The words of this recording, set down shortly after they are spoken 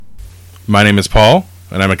My name is Paul,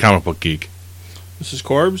 and I'm a comic book geek. This is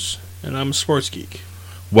Corbs, and I'm a sports geek.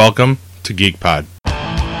 Welcome to Geek Pod.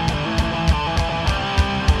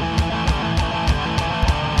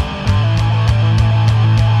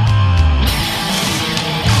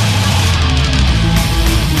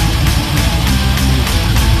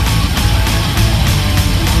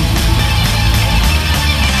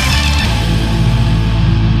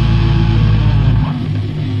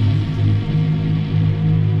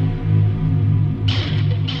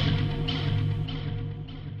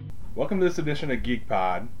 Welcome to this edition of Geek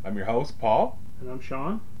Pod. I'm your host, Paul. And I'm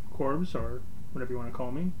Sean, Corbs, or whatever you want to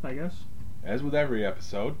call me, I guess. As with every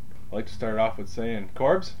episode, I like to start off with saying,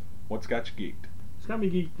 Corbs, what's got you geeked? It's got me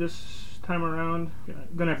geeked this time around.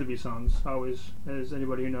 Gonna have to be Suns, always. As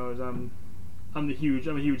anybody who knows, I'm a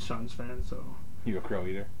huge Suns fan, so... You a crow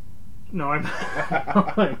eater? No, I'm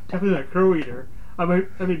definitely not a crow eater. I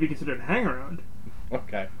might be considered a hang-around.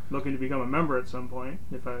 Okay. Looking to become a member at some point,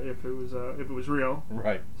 if it was real.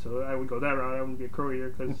 Right. So I would go that route. I wouldn't be a crow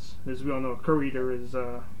eater because, as we all know, a crow eater is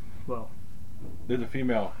There's a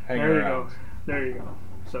female hanging around. There you go.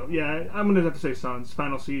 So yeah, I'm gonna have to say Suns.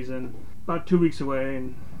 Final season, about 2 weeks away,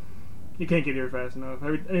 and you can't get here fast enough.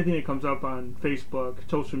 Anything that comes up on Facebook,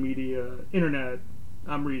 social media, internet,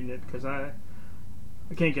 I'm reading it because I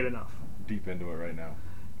can't get enough. Deep into it right now.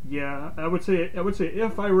 Yeah, I would say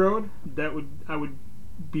if I rode, I would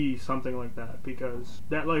be something like that, because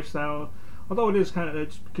that lifestyle, although it's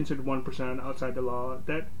considered 1% outside the law,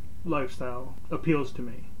 that lifestyle appeals to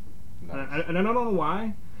me. Nice. And I don't know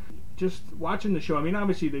why. Just watching the show, I mean,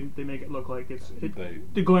 obviously they make it look like they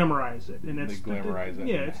glamorize it, and they glamorize it.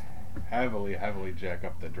 Yeah, it's heavily jack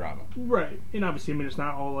up the drama. Right, and obviously, I mean, it's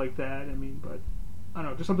not all like that. I mean, but I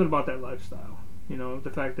don't know, just something about that lifestyle. You know, the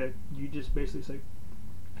fact that you just basically say,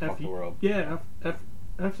 F the world. Yeah,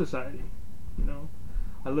 F society. You know,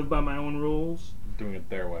 I live by my own rules. Doing it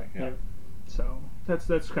their way. Yeah. So that's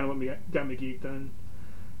kind of what got me geeked on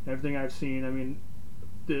everything I've seen. I mean,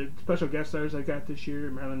 the special guest stars I got this year: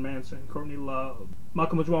 Marilyn Manson, Courtney Love,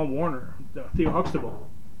 Malcolm Jamal Warner, Theo Huxtable.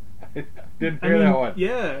 Didn't hear that one.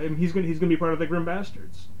 Yeah, and he's gonna be part of the Grim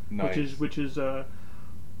Bastards. Nice. Which is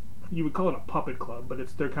you would call it a puppet club, but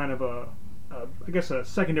they're kind of I guess a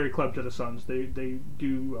secondary club to the Suns. They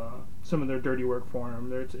do some of their dirty work for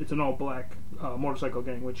them. It's an all-black motorcycle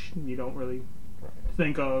gang, which you don't really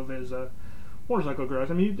think of as motorcycle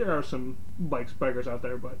girls. I mean, there are some bikers out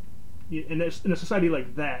there, but in a society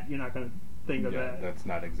like that, you're not going to think of that. That's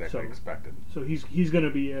not exactly expected. So he's going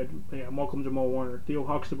to be Malcolm Jamal Warner, Theo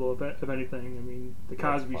Huxtable, if anything. I mean, the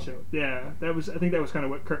Cosby Show. Yeah, I think that was kind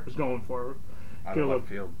of what Kurt was going for. Out of left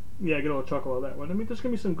field. Yeah, get a little chuckle out of that one. I mean, there's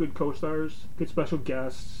going to be some good co-stars, good special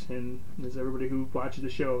guests, and as everybody who watches the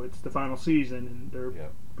show, it's the final season, and they're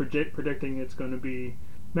predicting it's going to be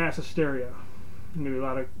mass hysteria. There's going to be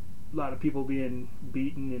a lot of people being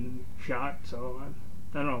beaten and shot, so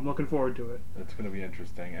I don't know, I'm looking forward to it. It's going to be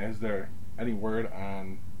interesting. Is there any word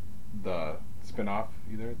on the spin-off,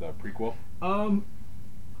 either, the prequel?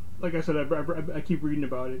 Like I said, I keep reading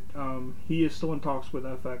about it. He is still in talks with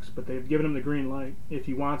FX, but they've given him the green light. If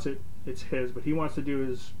he wants it, it's his. But he wants to do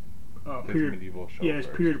his period medieval show. Yeah, his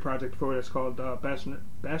period project for it. It's called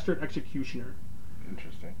Bastard Executioner.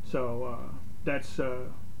 Interesting. So that's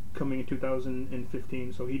coming in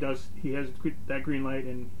 2015. So he has that green light,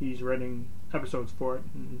 and he's writing episodes for it,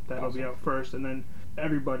 and that'll be out first. And then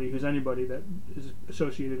anybody that is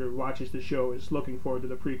associated or watches the show is looking forward to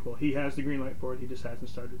the prequel. He has the green light for it. He just hasn't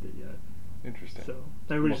started it yet. Interesting. So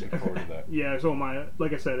I'm looking forward to that. Yeah. So am I.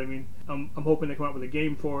 Like I said, I mean, I'm hoping they come out with a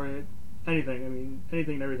game for it. Anything. I mean,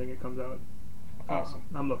 anything and everything that comes out. Awesome.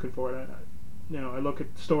 I'm looking for it. I look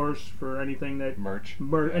at stores for anything that merch.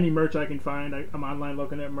 Any merch I can find. I'm online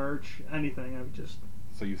looking at merch. Anything. I've just.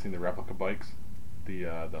 So you've seen the replica bikes, the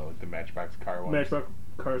Matchbox car ones. Matchbox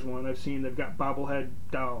cars one. I've seen they've got bobblehead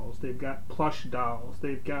dolls. They've got plush dolls.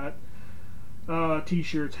 They've got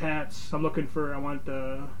T-shirts, hats. I want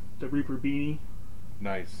the Reaper beanie.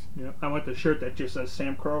 Nice. Yeah, I want the shirt that just says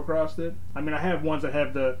Sam Crow across it. I mean, I have ones that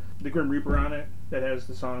have the Grim Reaper on it, that has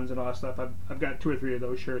the Suns and all that stuff. I've got 2 or 3 of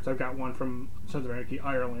those shirts. I've got one from Sons of Anarchy,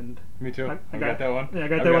 Ireland. Me too. I got that one. Yeah, I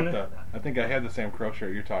got that one. I think I had the Sam Crow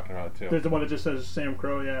shirt you're talking about too. There's the one that just says Sam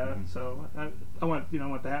Crow. Yeah. Mm-hmm. So I want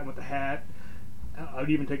the hat. I want the hat. I would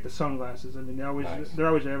even take the sunglasses. I mean, they're always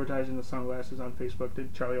advertising the sunglasses on Facebook.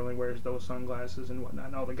 That Charlie only wears those sunglasses and whatnot.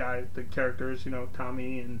 And all the characters,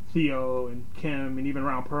 Tommy and Theo and Kim and even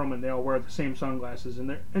Ron Perlman, they all wear the same sunglasses, and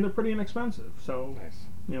they're pretty inexpensive. So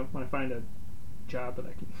nice. When I find a job that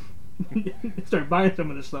I can start buying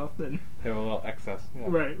some of this stuff, then have a little excess. Yeah.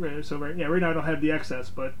 Right. So right now I don't have the excess,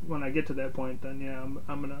 but when I get to that point, then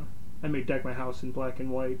I'm I may deck my house in black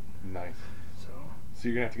and white. Nice. So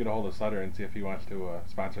you're gonna have to get a hold of Sutter and see if he wants to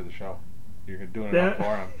sponsor the show. You're doing it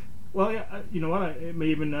for him. Well, yeah, you know what? I may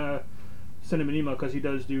even send him an email because he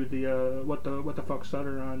does do the what the fuck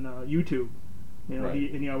Sutter on YouTube. You know, right.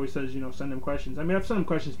 he always says, you know, send him questions. I mean, I've sent him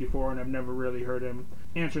questions before, and I've never really heard him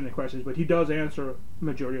answering the questions, but he does answer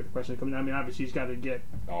majority of the questions coming. I mean, obviously he's got to get.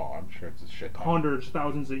 Oh, I'm sure it's a shit ton. Hundreds,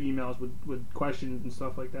 thousands of emails with questions and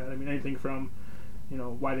stuff like that. I mean, anything from, you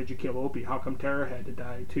know, why did you kill Opie? How come Tara had to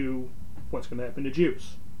die? To what's going to happen to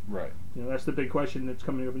Juice? Right. You know, that's the big question that's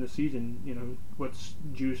coming up in the season. You know, what's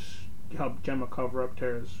Juice help Gemma cover up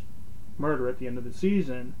Tara's murder at the end of the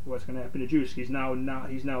season? What's going to happen to Juice? He's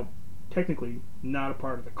now technically not a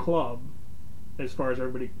part of the club, as far as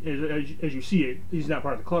everybody as you see it. He's not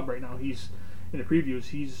part of the club right now. He's in the previews.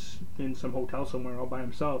 He's in some hotel somewhere all by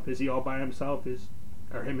himself. Is he all by himself?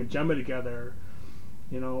 Are him and Gemma together?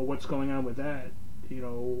 You know, what's going on with that? You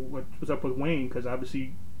know, what's up with Wayne? Because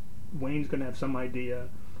obviously Wayne's going to have some idea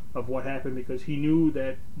of what happened because he knew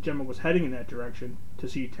that Gemma was heading in that direction to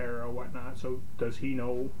see Tara or whatnot. So does he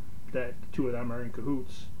know that the two of them are in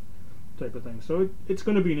cahoots? Type of thing. So it's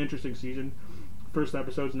going to be an interesting season. First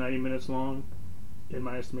episode's 90 minutes long. In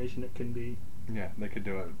my estimation, it can be. Yeah, they could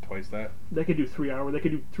do it twice that. They could do 3 hours. They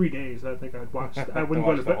could do 3 days. I think I'd watch. I wouldn't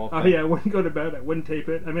go to bed. Oh yeah, I wouldn't go to bed. I wouldn't tape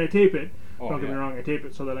it. I mean, I tape it. Oh, Don't get me wrong. I tape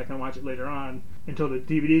it so that I can watch it later on until the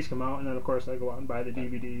DVDs come out, and then of course I go out and buy the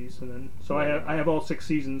DVDs, and then so I have all 6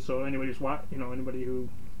 seasons. So anybody who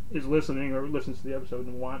is listening or listens to the episode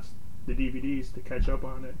and wants the DVDs to catch up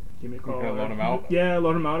on it, give me a call. You loan them out? Yeah,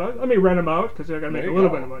 loan them out. I may rent them out because I got to make a little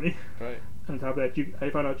bit of money. Right. On top of that, I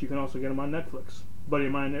found out you can also get them on Netflix. Buddy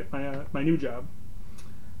of mine at my new job,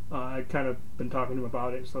 I kind of been talking to him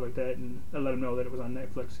about it and stuff like that, and I let him know that it was on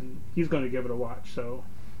Netflix, and he's going to give it a watch. So,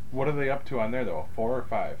 what are they up to on there though? 4 or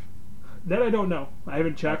 5? That I don't know. I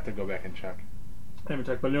haven't checked. I have to go back and check. I haven't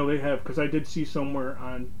checked, but I know they have because I did see somewhere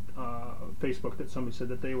on Facebook that somebody said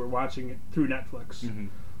that they were watching it through Netflix. Mm-hmm.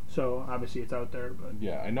 So obviously it's out there, but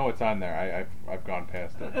yeah, I know it's on there. I've gone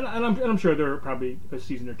past it, and I'm sure they're probably a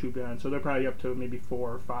season or 2 behind, so they're probably up to maybe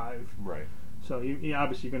 4 or 5. Right. So you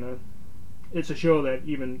obviously gonna. It's a show that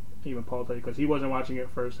even Paul told you because he wasn't watching it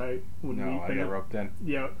first. I got roped in.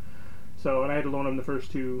 Yeah. So and I had to loan him the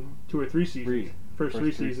first two or three seasons. First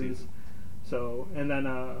three seasons. So and then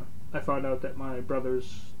I found out that my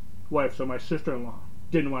brother's wife, so my sister-in-law,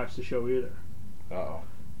 didn't watch the show either. Uh-oh.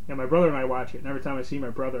 And my brother and I watch it, and every time I see my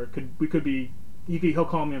brother, he'll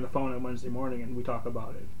call me on the phone on Wednesday morning, and we talk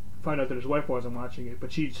about it. Find out that his wife wasn't watching it,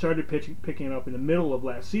 but she started picking it up in the middle of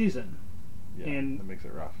last season. Yeah, and that makes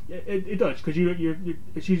it rough. It does, because she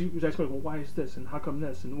was asking, well, why is this, and how come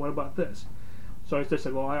this, and what about this? So I just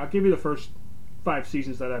said, well, I'll give you the first 5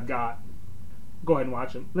 seasons that I've got. Go ahead and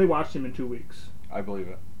watch them. They watched them in 2 weeks. I believe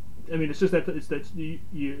it. I mean, it's just that it's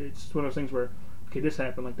one of those things where, okay, this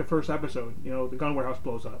happened. Like the first episode, the gun warehouse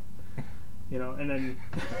blows up, and then,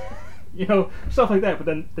 stuff like that. But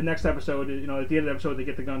then the next episode, at the end of the episode, they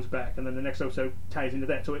get the guns back, and then the next episode ties into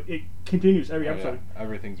that. So it continues every episode. Yeah.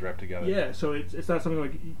 Everything's wrapped together. Yeah, so it's not something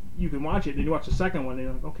like you can watch it, and you watch the second one, and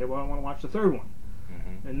you're like, okay, well, I want to watch the third one.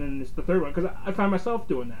 Mm-hmm. And then it's the third one, because I find myself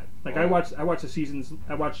doing that. Like, I watch the seasons,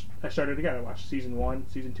 I started again, I watched season 1,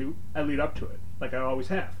 season 2, I lead up to it, like I always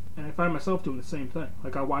have. And I find myself doing the same thing.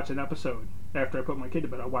 Like, I'll watch an episode, after I put my kid to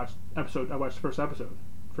bed, I watch the first episode,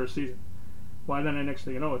 first season. Well, then the next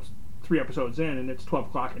thing you know, it's 3 episodes in, and it's 12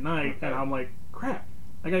 o'clock at night, and I'm like, crap,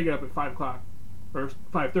 I gotta get up at 5 o'clock, or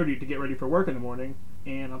 5:30 to get ready for work in the morning,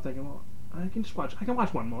 and I'm thinking, well, I can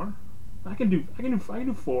watch one more. I can do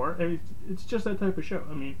 4. It's just that type of show.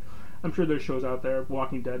 I mean, I'm sure there's shows out there.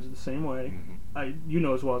 Walking Dead's the same way.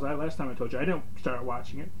 Mm-hmm. As well as I. Last time I told you, I didn't start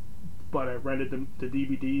watching it, but I rented the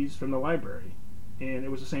DVDs from the library, and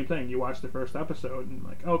it was the same thing. You watch the first episode, and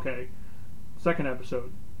like, okay, second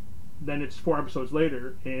episode, then it's 4 episodes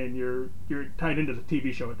later, and you're tied into the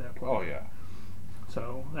TV show at that point. Oh yeah.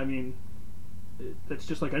 So I mean, it's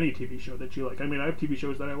just like any TV show that you like. I mean, I have TV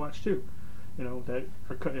shows that I watch too.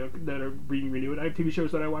 That are being renewed. I have TV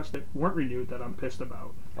shows that I watched that weren't renewed that I'm pissed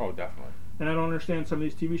about. Oh, definitely. And I don't understand some of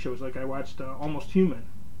these TV shows. Like I watched Almost Human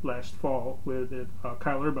last fall with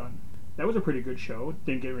Kyle Urban. That was a pretty good show.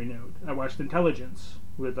 Didn't get renewed. I watched Intelligence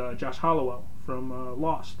with Josh Hollowell from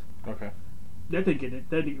Lost. Okay. That didn't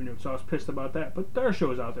get renewed, so I was pissed about that. But there are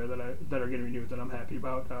shows out there that are getting renewed that I'm happy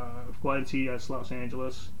about. NCIS Los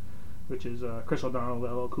Angeles, which is Chris O'Donnell,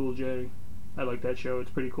 LL Cool J. I like that show.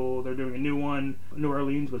 It's pretty cool. They're doing a new one, New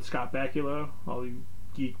Orleans, with Scott Bakula. All you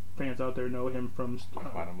geek fans out there know him from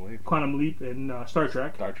Quantum Leap and Star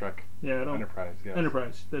Trek. Star Trek. Yeah, Enterprise. Yes.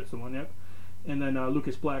 Enterprise. That's the one. Yep. And then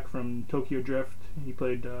Lucas Black from Tokyo Drift He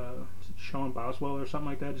played Sean Boswell or something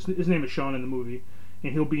like that. His name is Sean in the movie,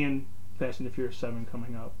 and he'll be in Fast and the Furious 7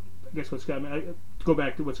 coming up. I guess what's got me to go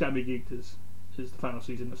back to what's got me geeked is the final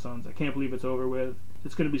season of Sons. I can't believe it's over with.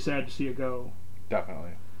 It's going to be sad to see it go.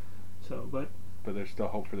 Definitely. So, but there's still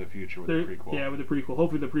hope for the future with the prequel. Yeah, with the prequel.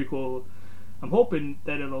 Hopefully the prequel. I'm hoping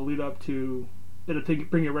that it'll lead up to.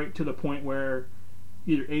 Bring it right to the point where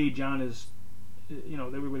either John is,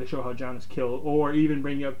 where they show how John is killed, or even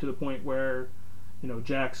bring you up to the point where,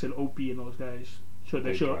 Jax and Opie and those guys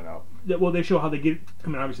they show how they get. I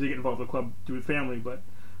mean, obviously they get involved with the club through the family, but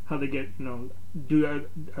how they get,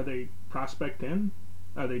 are they prospect in?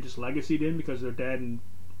 Are they just legacied in because their dad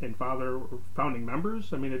and father were founding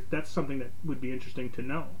members? I mean, that's something that would be interesting to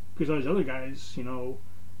know, because all these other guys,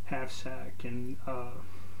 Half Sack and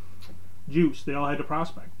Juice, they all had to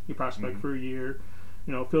prospect. You prospect for a year.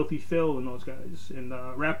 Filthy Phil and those guys, and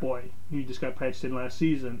Rat Boy, who just got patched in last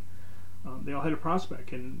season. They all had to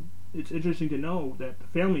prospect, and it's interesting to know that the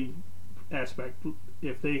family aspect,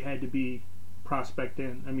 if they had to be prospect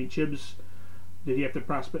in. I mean, Chibs, did he have to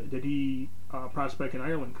prospect? Did he prospect in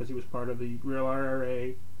Ireland because he was part of the real RRA,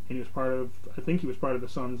 and he was part of? I think he was part of the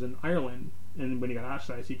Sons in Ireland. And when he got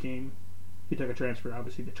ostracized, he took a transfer,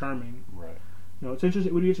 obviously, to Charming. Right. It's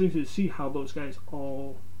interesting. It would be interesting to see how those guys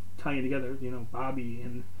all tie in together. Bobby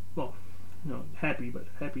and Happy, but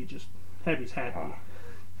Happy's happy.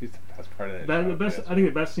 He's the best part of that. I think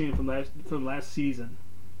the best scene from last season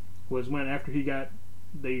was when after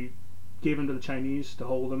they gave him to the Chinese to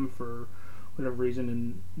hold him for whatever reason,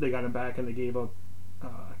 and they got him back, and they gave up.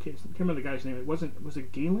 I can't remember the guy's name. Was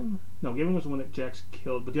it Galen? No, Galen was the one that Jax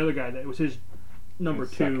killed, but the other guy that was his number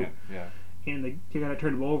two. Second, yeah. And they kind of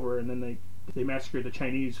turned him over, and then they massacred the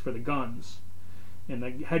Chinese for the guns. And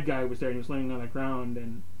the head guy was there, and he was laying on the ground,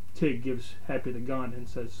 and Tig gives Happy the gun and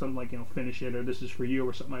says something like, finish it, or this is for you,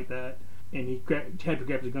 or something like that. And Happy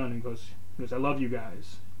grabs the gun and goes, I love you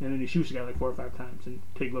guys. And then he shoots the guy like 4 or 5 times, and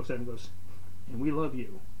Tig looks at him and goes, and we love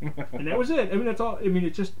you. And that was it. I mean, that's all. I mean,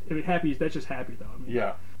 it's just, Happy, that's just Happy, though. I mean,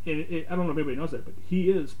 yeah. And I don't know if anybody knows that, but he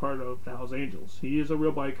is part of the Hells Angels. He is a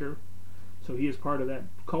real biker, so he is part of that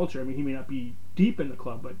culture. I mean, he may not be deep in the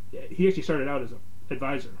club, but he actually started out as an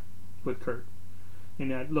advisor with Kurt in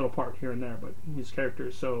that little part here and there, but his character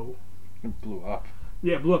is so... It blew up.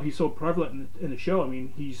 Yeah, blew up. He's so prevalent in the show. I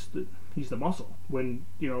mean, he's the muscle. When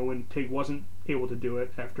Tig wasn't able to do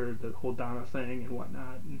it after the whole Donna thing and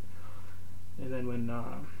whatnot, and then when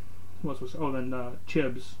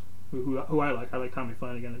Chibs, who I like Tommy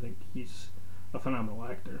Flanagan. I think he's a phenomenal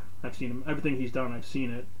actor. I've seen him. Everything he's done, I've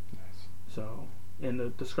seen it. Nice. So, and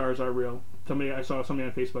the scars are real. I saw somebody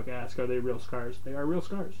on Facebook ask, "Are they real scars?" They are real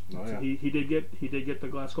scars. Oh, yeah. He did get the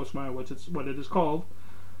Glasgow Smile, what it is called.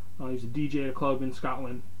 He was a DJ at a club in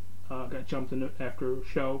Scotland. Got jumped in after a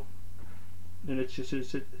show, and it's just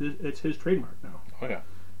his trademark now. Oh yeah.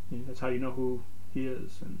 That's how you know who he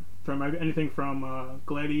is. And from anything from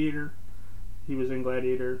Gladiator, he was in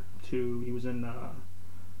Gladiator, to he was in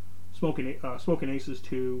Smoking Aces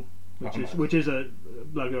 2, which is a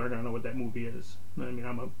lot of people are gonna know what that movie is. I mean,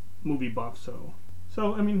 I'm a movie buff, so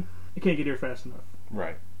I mean, I can't get here fast enough.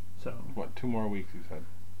 Right. So what? 2 more weeks, you said?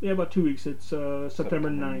 Yeah, about 2 weeks. It's September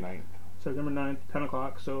 9th. September 9th, 10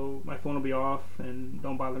 o'clock, so my phone will be off, and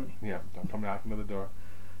don't bother me. Yeah, don't come knocking to the door.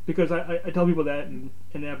 Because I tell people that, and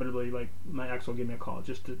inevitably, like, my ex will give me a call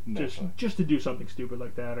just to do something stupid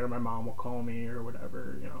like that, or my mom will call me, or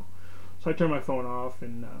whatever, So I turn my phone off,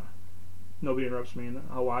 and nobody interrupts me, and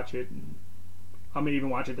I'll watch it, and I may even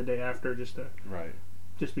watch it the day after, just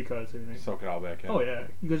because. Soak it all back in. Oh, yeah,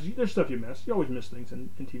 because there's stuff you miss. You always miss things in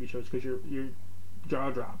TV shows, because your jaw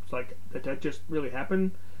drops. Like, that just really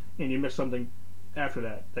happened, and you miss something after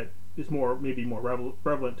that is maybe more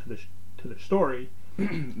relevant to the story.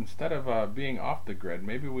 Instead of being off the grid,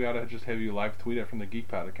 maybe we ought to just have you live tweet it from the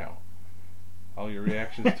GeekPod account. All your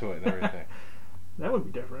reactions to it and everything. That would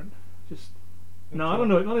be different. I don't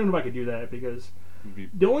know. I don't even know if I could do that, because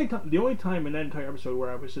the only time in that entire episode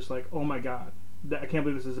where I was just like, oh my god, I can't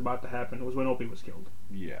believe this is about to happen, was when Opie was killed.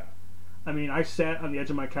 Yeah. I mean, I sat on the edge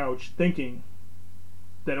of my couch thinking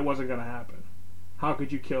that it wasn't going to happen. How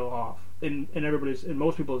could you kill off in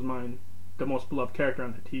most people's mind the most beloved character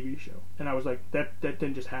on the TV show? And I was like, that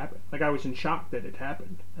didn't just happen. Like, I was in shock that it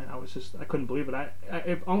happened, and I couldn't believe it.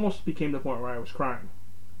 It almost became the point where I was crying.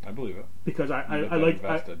 I believe it. Because I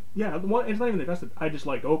invested. Well, it's not even invested. I just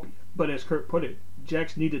liked Opie. But as Kurt put it,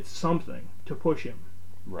 Jax needed something to push him.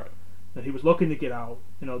 Right. And he was looking to get out.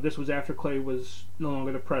 This was after Clay was no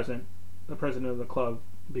longer the president of the club,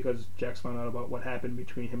 because Jax found out about what happened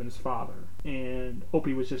between him and his father. And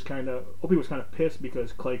Opie was kind of pissed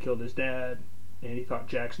because Clay killed his dad, and he thought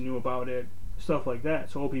Jax knew about it. stuff like that.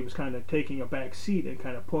 So Opie was kind of taking a back seat and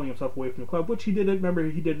kind of pulling himself away from the club, which he did. Remember,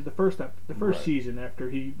 he did it the first Right. season after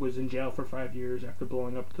he was in jail for 5 years after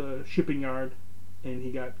blowing up the shipping yard, and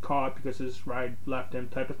he got caught because his ride left him.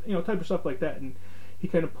 Type of stuff like that, and he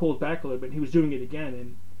kind of pulled back a little bit. And he was doing it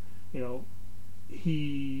again, and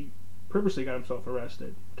he purposely got himself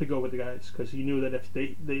arrested to go with the guys because he knew that if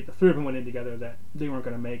the three of them went in together, that they weren't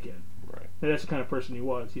going to make it. Right. And that's the kind of person he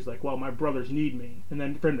was. He's like, well, my brothers need me. And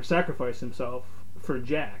then for him to sacrifice himself for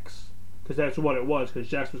Jax, because that's what it was, because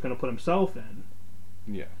Jax was going to put himself in.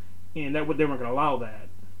 Yeah. And they weren't going to allow that.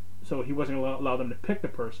 So he wasn't going to allow them to pick the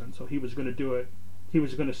person. So he was going to do it. He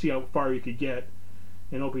was going to see how far he could get.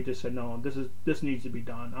 And Opie just said, no, this needs to be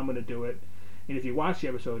done. I'm going to do it. And if you watch the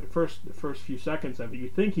episode, the first few seconds of it, you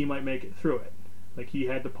think he might make it through it. Like, he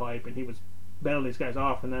had the pipe, and he was battling these guys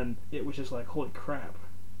off, and then it was just like, holy crap.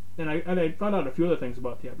 And I found out a few other things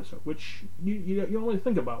about the episode, which you don't really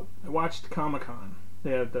think about. I watched Comic-Con.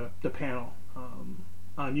 They had the panel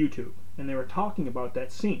on YouTube, and they were talking about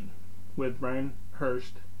that scene with Ryan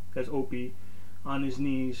Hurst as Opie on his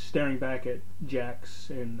knees, staring back at Jax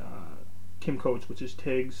and Kim Coates, which is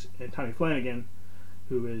Tiggs, and Tommy Flanagan,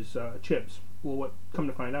 who is Chips. Well, what come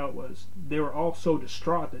to find out was they were all so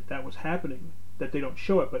distraught that was happening that they don't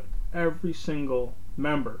show it, but every single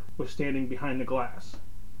member was standing behind the glass.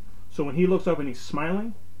 So when he looks up and he's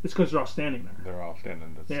smiling, it's because they're all standing there. They're all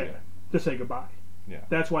standing To say goodbye. Yeah.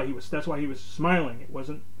 That's why he was smiling.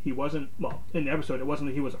 He wasn't well, in the episode it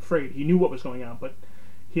wasn't that he was afraid. He knew what was going on, but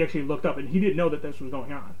he actually looked up and he didn't know that this was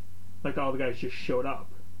going on. Like, all the guys just showed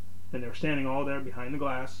up. And they were standing all there behind the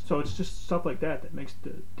glass. So it's just stuff like that makes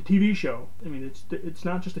the TV show. I mean, it's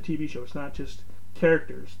not just a TV show. It's not just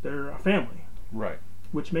characters. They're a family. Right.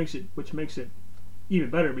 Which makes it even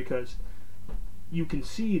better because you can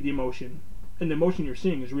see the emotion, and the emotion you're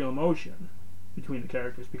seeing is real emotion between the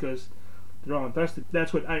characters because they're all invested.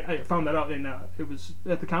 That's what I found that out in it was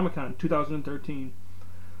at the Comic-Con 2013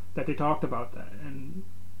 that they talked about that, and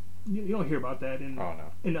you don't hear about that in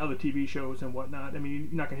other TV shows and whatnot. I mean,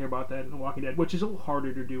 you're not going to hear about that in The Walking Dead, which is a little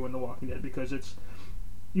harder to do in The Walking Dead because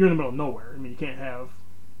you're in the middle of nowhere. I mean, you can't have,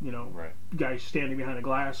 right. guys standing behind a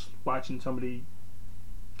glass watching somebody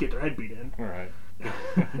get their head beat in. Right.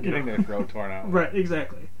 Getting their throat torn out. Right,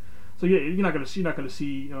 exactly. So yeah, you're not going to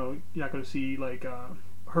see like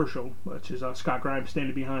Herschel, which is Scott Grimes,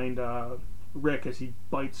 standing behind Rick as he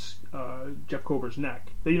bites Jeff Kober's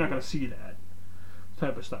neck. You're not going to see that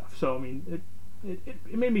type of stuff. So I mean,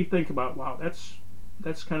 it made me think about, wow,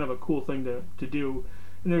 that's kind of a cool thing to do.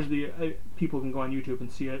 And there's the people can go on YouTube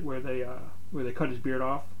and see it where they cut his beard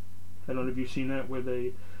off. I don't know if you've seen that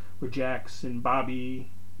where Jax and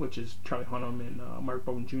Bobby, which is Charlie Hunnam and Mark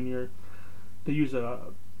Bowman Jr. They use a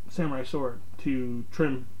samurai sword to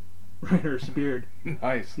trim Ryder's beard.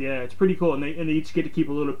 Nice. Yeah, it's pretty cool, and they each get to keep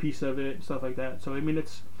a little piece of it and stuff like that. So I mean,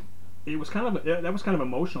 that was kind of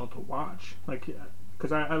emotional to watch, like.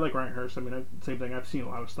 Because I like Ryan Hurst. I mean, same thing. I've seen a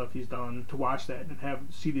lot of stuff he's done. To watch that and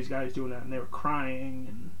see these guys doing that, and they were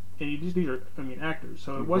crying, and these are, I mean, actors.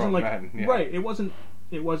 So it wasn't like right. It wasn't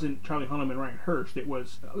Charlie Hunnam and Ryan Hurst. It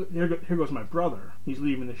was here goes my brother. He's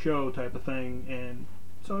leaving the show type of thing, and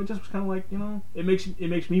so it just was kind of like, it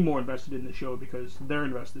makes me more invested in the show because they're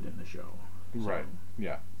invested in the show. So. Right.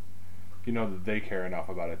 Yeah. You know that they care enough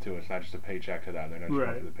about it too. It's not just a paycheck to them. They're not just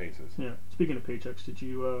going through the paces. Yeah. Speaking of paychecks, did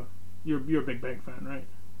you? You're a Big Bang fan, right?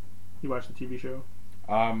 You watch the TV show?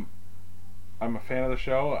 I'm a fan of the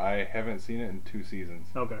show. I haven't seen it in 2 seasons.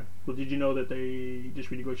 Okay. Well, did you know that they just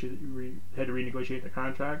had to renegotiate the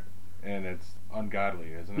contract? And it's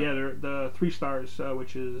ungodly, isn't it? Yeah, they're the 3 stars,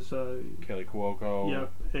 which is Kelly Cuoco.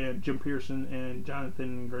 Yep, and Jim Pearson and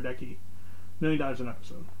Jonathan Gardecki. $1 million an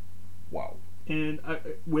episode. Wow. And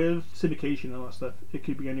with syndication and all that stuff, it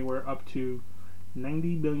could be anywhere up to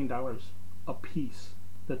 $90 million a piece.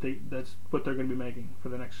 That's what they're going to be making for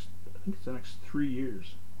the next 3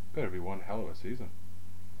 years. Better be one hell of a season.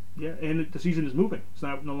 Yeah, and the season is moving. It's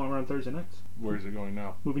no longer on Thursday nights. Where's it going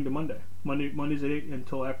now? Moving to Monday. Monday's at 8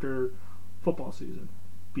 until after football season,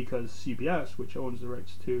 because CBS, which owns the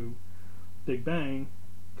rights to Big Bang,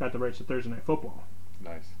 got the rights to Thursday Night Football.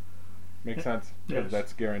 Nice. Makes sense. Yes.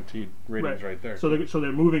 That's guaranteed ratings right there. So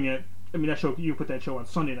they're moving it. I mean, that show, you put that show on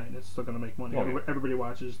Sunday night, and it's still going to make money. Everybody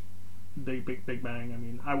watches Big Bang. I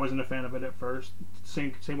mean, I wasn't a fan of it at first.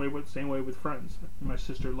 Same way with Friends. My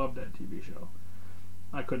sister loved that TV show.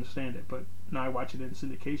 I couldn't stand it, but now I watch it in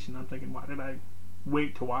syndication. I'm thinking, why did I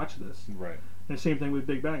wait to watch this? Right. And the same thing with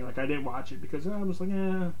Big Bang. Like, I didn't watch it because I was like,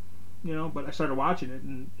 but I started watching it,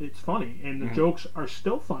 and it's funny, and the jokes are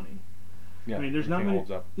still funny. Yeah, I mean, there's not everything many.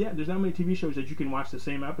 holds up. Yeah, there's not many TV shows that you can watch the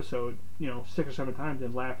same episode, 6 or 7 times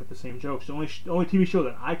and laugh at the same jokes. The only TV show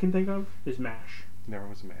that I can think of is MASH. Never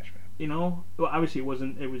was a MASH fan. Well, obviously it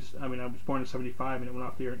wasn't. It was. I mean, I was born in '75 and it went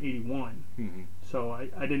off the air in '81. Mm-hmm. So I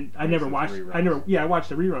didn't. I never watched. I never. Yeah, I watched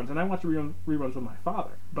the reruns, and I watched the reruns with my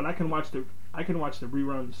father. But I can watch the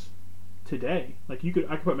reruns today. Like I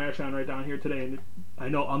could put MASH on right down here today,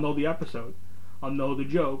 and I'll know the episode, I'll know the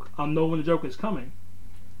joke, I'll know when the joke is coming,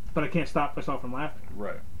 but I can't stop myself from laughing.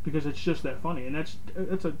 Right. Because it's just that funny, and it's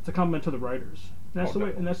a compliment to the writers. And that's the way.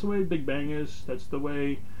 Definitely. And that's the way Big Bang is. That's the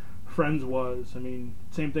way Friends was. I mean,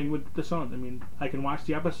 same thing with The Sons. I mean, I can watch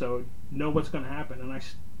the episode, know what's going to happen, and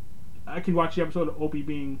I can watch the episode of Opie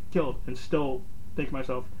being killed and still think to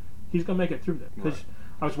myself, he's going to make it through that. Because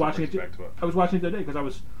I was watching it. I was watching it today because I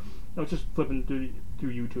was just flipping through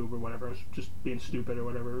YouTube or whatever. I was just being stupid or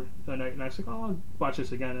whatever. And I was like, oh, I'll watch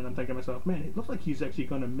this again. And I'm thinking to myself, man, it looks like he's actually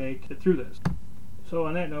going to make it through this. So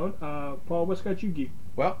on that note, Paul, what's got you geeked?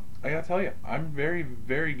 Well, I gotta tell you, I'm very,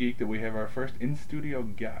 very geeked that we have our first in-studio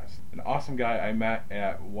guest. An awesome guy I met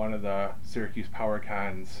at one of the Syracuse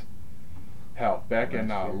PowerCons. Hell, back in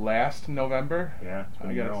last November. Yeah, it's been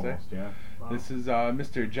I a year gotta say. almost, yeah. Wow. This is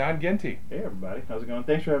Mr. John Genty. Hey everybody, how's it going?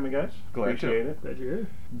 Thanks for having me, guys. Glad Appreciate to. it. Glad you're here.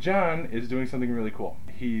 John is doing something really cool.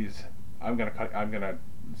 I'm gonna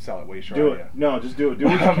sell it way short. Do of it. you. No, just do it. Do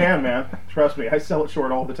what you can, man. Trust me, I sell it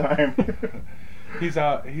short all the time. He's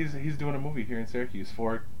doing a movie here in Syracuse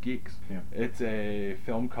for geeks. Yeah. It's a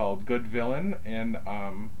film called Good Villain, and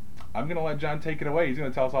I'm gonna let John take it away. He's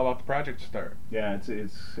gonna tell us all about the project to start. Yeah,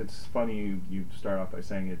 it's funny you start off by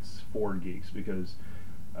saying it's for geeks because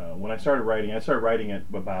when I started writing it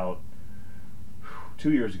about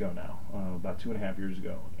 2 years ago now, about 2.5 years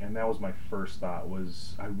ago, and that was my first thought.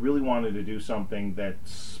 Was I really wanted to do something that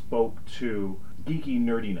spoke to geeky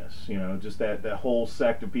nerdiness, just that whole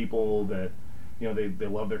sect of people that they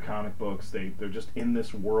love their comic books. They're just in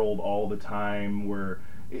this world all the time where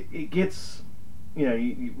it gets.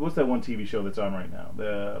 What's that one TV show that's on right now?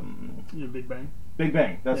 The Big Bang. Big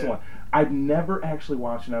Bang. That's the one. I've never actually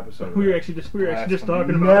watched an episode. Of We were that. actually just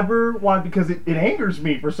talking about. Never watched because it angers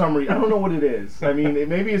me for some reason. I don't know what it is. I mean,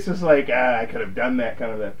 maybe it's just like I could have done that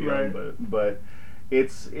kind of that feeling, Right. but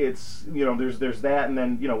it's there's that, and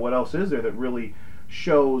then what else is there that really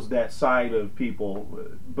shows that side of people?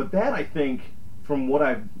 But that I think, from what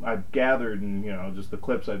I've gathered and just the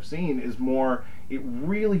clips I've seen, is more. It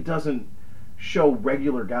really doesn't show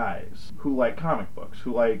regular guys who like comic books,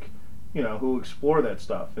 who like who explore that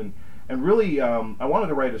stuff, and really I wanted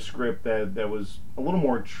to write a script that was a little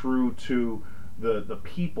more true to the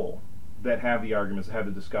people that have the arguments, that have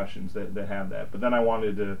the discussions, that have that. But then I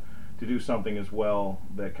wanted to do something as well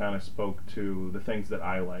that kind of spoke to the things that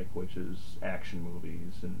I like, which is action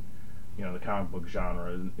movies and the comic book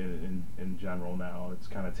genre in general. Now it's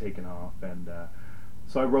kind of taken off, and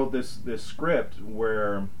so I wrote this script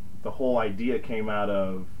where the whole idea came out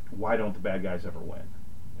of, why don't the bad guys ever win?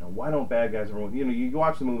 Why don't bad guys ever win? You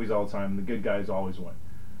watch the movies all the time, and the good guys always win.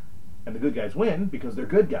 And the good guys win because they're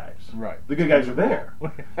good guys. Right. The good guys are there.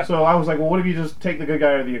 So I was like, well, what if you just take the good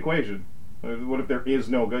guy out of the equation? What if there is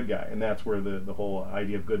no good guy? And that's where the whole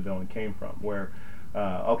idea of good villain came from, where,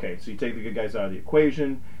 okay, so you take the good guys out of the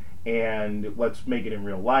equation, and let's make it in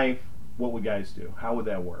real life. What would guys do? How would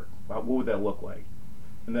that work? What would that look like?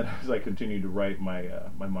 And then as I continued to write, my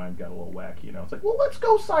mind got a little wacky. It's like, well, let's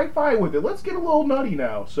go sci-fi with it. Let's get a little nutty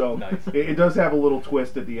now. So Nice. it does have a little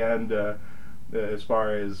twist at the end, as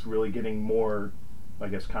far as really getting more, I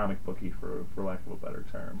guess, comic booky, for lack of a better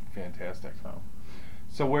term. Fantastic.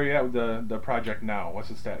 So where are you at with the project now? What's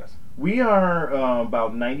the status? We are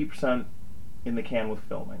about 90% in the can with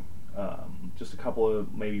filming. Just a couple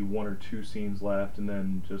of maybe 1 or 2 scenes left, and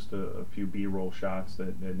then just a few B-roll shots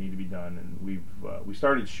that need to be done. And we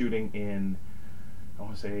started shooting in, I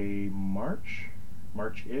want to say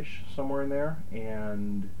March-ish, somewhere in there,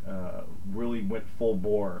 and really went full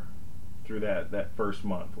bore through that first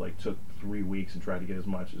month. Like, took 3 weeks and tried to get as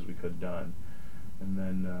much as we could done. And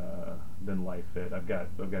then life hit. I've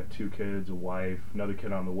got 2 kids, a wife, another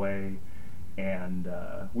kid on the way. And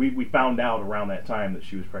we found out around that time that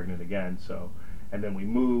she was pregnant again. So, and then we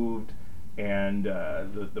moved, and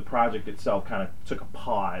the project itself kind of took a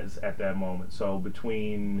pause at that moment. So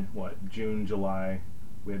between June, July,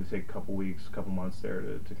 we had to take a couple months there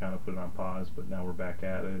to kind of put it on pause. But now we're back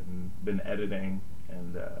at it and been editing,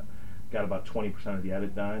 and got about 20% of the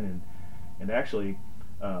edit done, and actually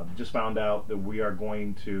just found out that we are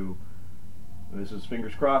going to. This is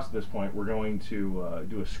fingers crossed at this point. We're going to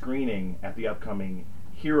do a screening at the upcoming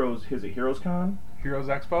Heroes Con? Heroes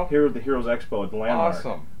Expo? The Heroes Expo at the Landmark.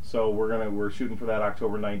 Awesome. So we're shooting for that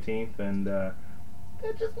October 19th, and that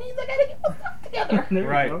just means I gotta get my stuff together. There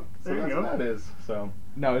Right. you go. So There you that's go. what that is. So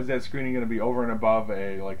Now, is that screening going to be over and above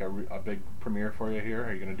a big premiere for you here?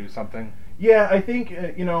 Are you going to do something? yeah, I think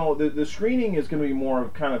the screening is going to be more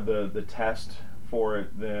of kind of the test for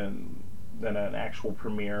it than an actual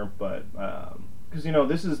premiere, but because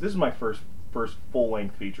this is my first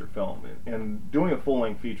full-length feature film, and doing a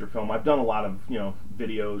full-length feature film, I've done a lot of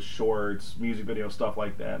videos, shorts, music videos, stuff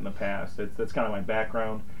like that in the past. That's kind of my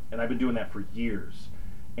background, and I've been doing that for years.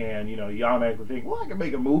 And you automatically think, well, I can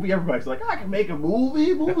make a movie. Everybody's like, I can make a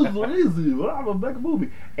movie. Movies are easy. Well, I'm gonna make a movie.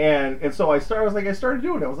 And so I started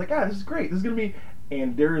doing it. I was like, this is great. This is gonna be.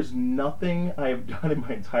 And there is nothing I have done in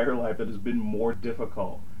my entire life that has been more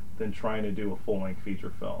difficult than trying to do a full-length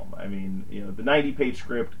feature film. I mean, the 90-page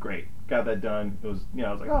script, great, got that done. It was,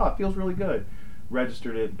 I was like, it feels really good.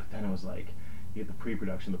 Registered it, but then it was like, you get the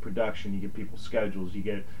pre-production, the production, you get people's schedules, you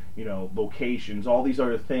get, locations, all these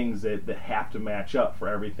other things that have to match up for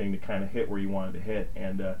everything to kind of hit where you want it to hit.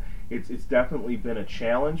 And it's definitely been a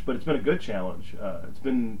challenge, but it's been a good challenge. It's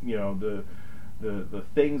been, the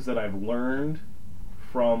things that I've learned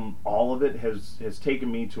from all of it has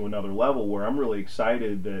taken me to another level where I'm really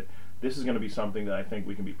excited that this is going to be something that I think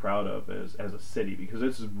we can be proud of as a city, because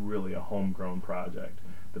this is really a homegrown project.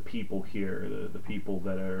 The people here, the people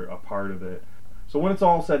that are a part of it. So when it's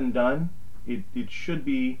all said and done, it should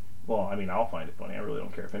be, well, I mean, I'll find it funny. I really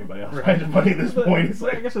don't care if anybody else finds it funny at this point. It's I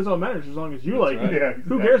like, guess that's all that matters, as long as you like right. it. Yeah,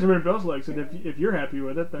 Who exactly. cares if everybody else likes it? If you're happy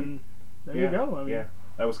with it, then there you go. I mean, yeah.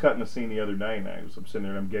 I was cutting a scene the other night, and I'm sitting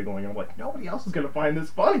there and I'm giggling, and I'm like, nobody else is going to find this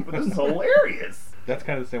funny, but this is hilarious. That's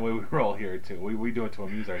kind of the same way we roll here too. We do it to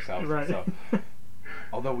amuse ourselves. Right. So,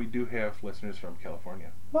 although we do have listeners from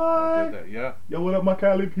California. What? Did that, yeah. Yo, what up, my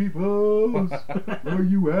Cali peoples? Where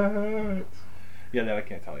you at? Yeah, that I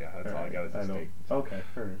can't tell you. That's all I got is I the know. state. Okay,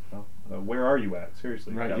 fair enough. Where are you at?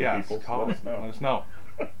 Seriously, Right, Cali yeah. peoples, Call let us. us know. Let us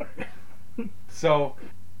know.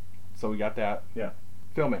 So we got that. Yeah.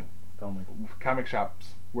 Filming. Filming. Comic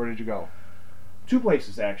shops. Where did you go? 2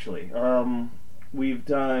 places, actually. We've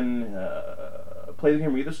done Play the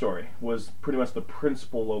Game, Read the Story was pretty much the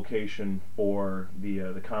principal location for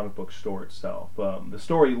the comic book store itself. The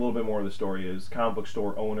story, a little bit more of the story is comic book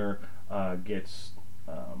store owner gets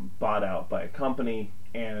bought out by a company,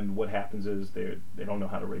 and what happens is they don't know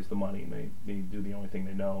how to raise the money, and they do the only thing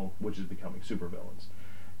they know, which is becoming supervillains.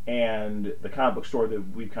 And the comic book store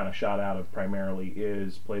that we've kind of shot out of primarily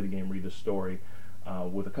is Play the Game, Read the Story,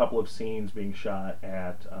 with a couple of scenes being shot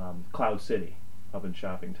at Cloud City up in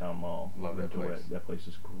Shoppingtown Mall. Love that place. That place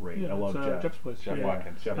is great. yeah, I love it's, Jeff. Jeff's place. Jeff yeah.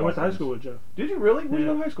 Watkins. Jeff I went to high Watkins. school with Jeff. Did you really? Where did you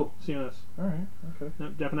go to Yeah. high school? CNS. All right. Okay.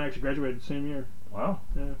 Yep, Jeff and I actually graduated the same year. Wow.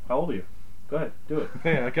 Yeah. How old are you? Go ahead. Do it.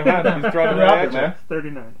 Yeah, come on. He's throwing it Throw it out right at there, you. man.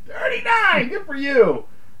 39. 39. Good for you.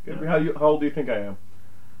 Good for you. How old do you think I am?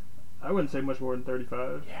 I wouldn't say much more than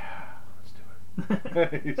 35. Yeah. Let's do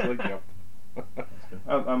it. He's like, yep.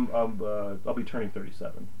 I'll be turning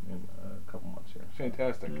 37 in a couple months here.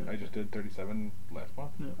 Fantastic. Yeah. I just did 37 last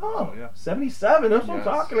month. Yeah. Oh, So, yeah. 77. That's what I'm Yes.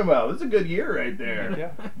 talking about. That's a good year right there.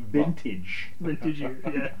 Yeah. Vintage. Vintage year.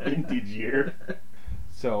 Yeah. Vintage year.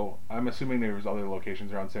 So I'm assuming there was other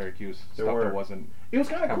locations around Syracuse. There stuff were. that wasn't. It was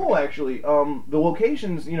kind of cool, actually. The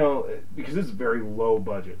locations, because this is very low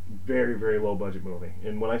budget, very, very low budget movie.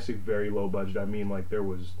 And when I say very low budget, I mean like there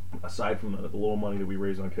was, aside from the little money that we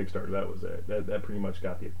raised on Kickstarter, that was it. That pretty much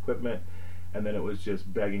got the equipment, and then it was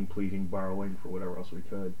just begging, pleading, borrowing for whatever else we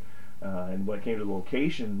could. And when it came to the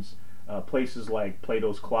locations, places like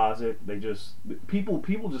Plato's Closet,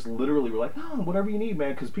 people just literally were like, oh, whatever you need,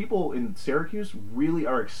 man, because people in Syracuse really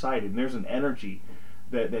are excited, and there's an energy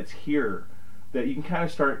that's here that you can kind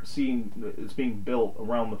of start seeing it's being built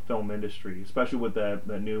around the film industry, especially with that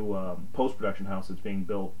new post-production house that's being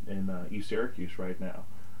built in East Syracuse right now.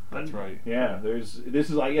 That's right. Yeah,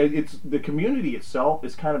 it's the community itself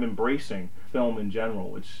is kind of embracing film in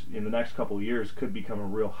general, which in the next couple of years could become a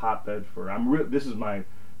real hotbed for. This is my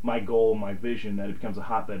goal, my vision, that it becomes a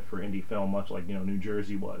hotbed for indie film, much like New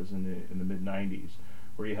Jersey was in the mid '90s,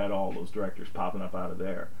 where you had all those directors popping up out of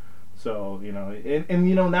there. So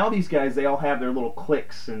and now these guys, they all have their little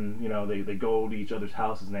cliques, and they go to each other's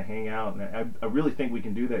houses and they hang out, and I really think we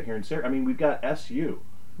can do that here in Syracuse. I mean, we've got SU.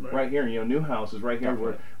 Right here, Newhouse is right here,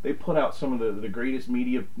 Definitely. where they put out some of the greatest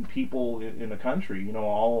media people in the country,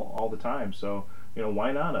 all the time. So,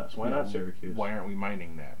 why not us? Why not Syracuse? Why aren't we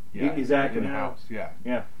mining that? Exactly. In house. Yeah.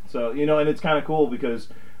 Yeah. So and it's kind of cool because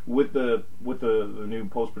with the new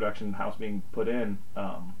post production house being put in,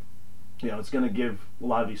 it's going to give a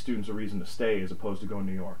lot of these students a reason to stay as opposed to going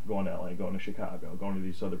to New York, going to LA, going to Chicago, going to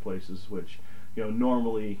these other places, which,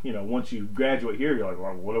 normally, once you graduate here, you're like,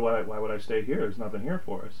 well, why would I stay here? There's nothing here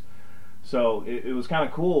for us. So it was kind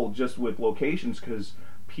of cool just with locations because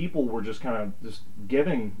people were just kind of just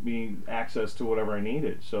giving me access to whatever I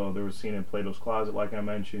needed. So there was scene in Plato's Closet, like I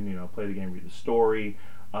mentioned, play the game, read the story.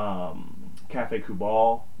 Cafe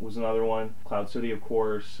Kubal was another one. Cloud City, of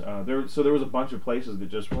course. There was a bunch of places that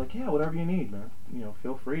just were like, yeah, whatever you need, man.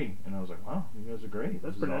 Feel free. And I was like, wow, you guys are great.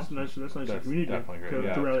 That's pretty awesome. That's nice. That's community definitely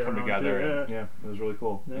great. to rally come around. together. Yeah, it was really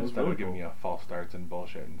cool. Yeah, It was Instead really of giving cool. you false starts and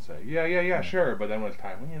bullshit and say, yeah, sure. But then when it's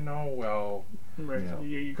time, Right. Yeah.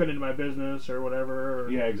 You couldn't into my business or whatever. Or,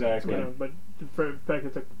 Yeah, exactly. But the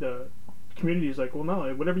fact that the community is like, well,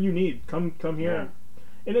 no, whatever you need, come here. Yeah.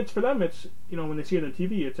 And it's for them. It's when they see it on the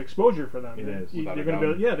TV, it's exposure for them. It is. They're going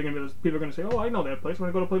to be, they're going to be. People are going to say, oh, I know that place. I'm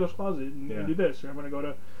going to go to Plato's Closet and do this, or I'm going to go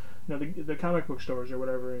to the comic book stores or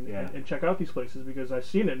whatever and check out these places because I've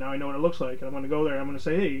seen it now. I know what it looks like, and I'm going to go there. I'm going to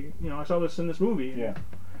say, hey, I saw this in this movie. Yeah.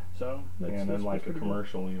 So And then like a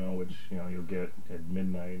commercial, which you'll get at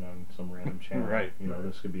midnight on some random channel. Right.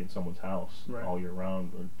 This could be in someone's house all year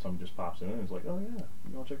round, or someone just pops in and is like, oh yeah,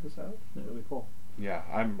 you want to check this out? It's really cool. Yeah,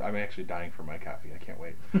 I'm actually dying for my copy. I can't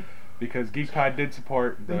wait because GeekPod did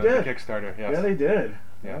support the Kickstarter. Yes. Yeah, they did.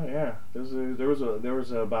 Yeah. Oh, yeah. There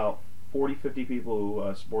was about 40, 50 people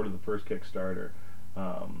who supported the first Kickstarter.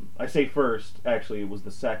 I say first, actually, it was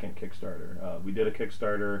the second Kickstarter. We did a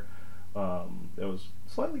Kickstarter that was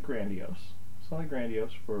slightly grandiose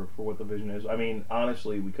for what the vision is. I mean,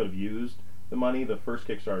 honestly, we could have used the money. The first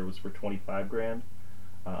Kickstarter was for $25,000.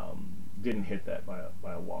 Didn't hit that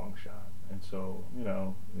by a long shot, and so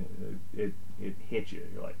it hit you.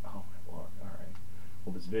 You're like, oh my lord, all right.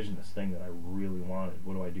 Well, this vision, this thing that I really wanted.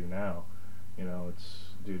 What do I do now?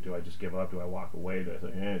 Do I just give up? Do I walk away? Do I say,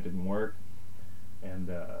 it didn't work? And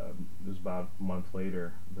it was about a month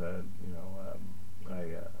later that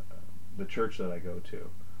the church that I go to,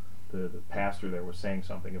 the pastor there was saying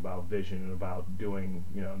something about vision and about doing,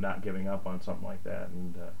 not giving up on something like that,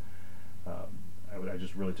 and I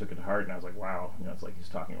just really took it to heart, and I was like, wow, it's like he's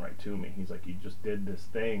talking right to me. He's like, you just did this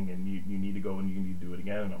thing, and you need to go and you need to do it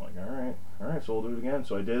again. And I'm like, all right, so we'll do it again.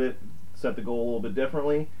 So I did it, set the goal a little bit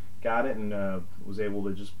differently, got it, and was able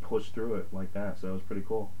to just push through it like that. So it was pretty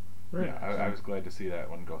cool. Right. Yeah, I was glad to see that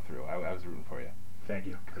one go through. I was rooting for you. Thank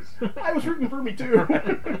you. I was rooting for me too.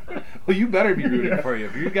 Well, you better be rooting for you.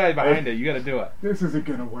 If you're the guy behind it, you got to do it. This isn't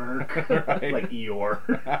gonna work. Right. Like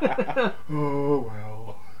Eeyore. Oh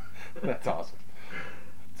well. That's awesome.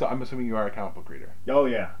 So I'm assuming you are a comic book reader. Oh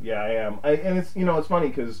yeah, I am. And it's it's funny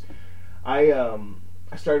because I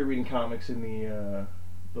started reading comics in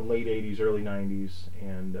the late '80s, early '90s,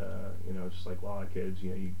 and just like a lot of kids,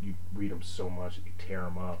 you read them so much that you tear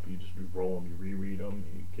them up. You just roll them, you reread them,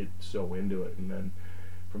 you get so into it, and then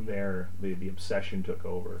from there the obsession took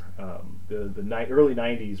over. The early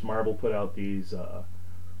 '90s, Marvel put out these.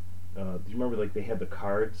 Do you remember they had the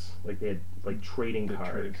cards? They had trading cards.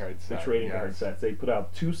 Trading card The set, trading yes. card sets. They put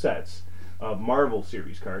out 2 sets of Marvel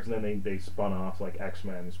series cards, and then they spun off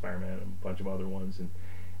X-Men and Spider-Man and a bunch of other ones,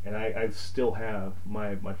 and I still have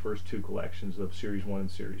my first 2 collections of Series 1 and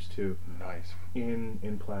Series 2 Nice.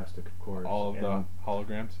 in plastic, of course. All of the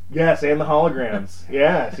holograms? Yes, and the holograms.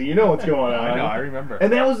 Yeah, so you know what's going on. I know, I remember.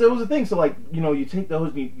 And that was the thing. So you take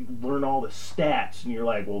those and you learn all the stats, and you're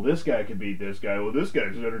like, well, this guy could beat this guy. Well, this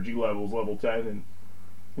guy's energy level is level 10,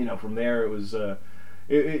 and from there it was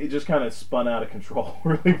it just kind of spun out of control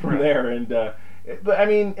really from there. And but I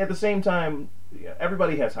mean, at the same time,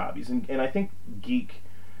 everybody has hobbies, and I think geek.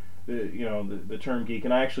 The term geek,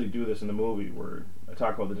 and I actually do this in the movie where I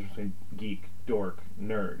talk about the difference between geek, dork,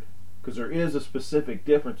 nerd, because there is a specific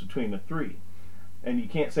difference between the 3, and you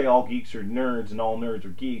can't say all geeks are nerds and all nerds are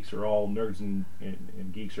geeks, or all nerds and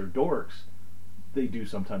geeks are dorks. They do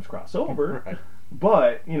sometimes cross over, Right.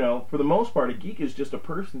 But for the most part, a geek is just a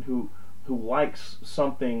person who likes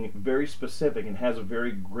something very specific and has a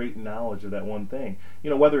very great knowledge of that one thing.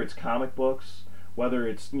 Whether it's comic books, whether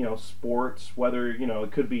it's sports, whether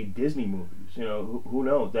it could be Disney movies. Who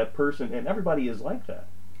knows? That person, and everybody is like that.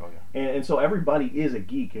 Oh yeah. And so everybody is a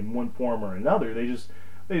geek in one form or another.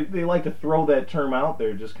 They like to throw that term out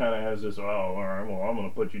there, just kind of as this. Oh, all right, well, I'm going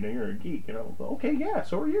to put you down. You're a geek. Okay, yeah,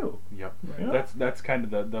 so are you. Yep. Yeah. That's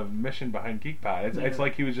kind of the mission behind GeekPod. It's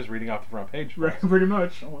like he was just reading off the front page. Right, pretty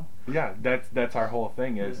much. Oh, well. Yeah, that's our whole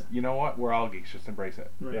thing is, you know what? We're all geeks. Just embrace it.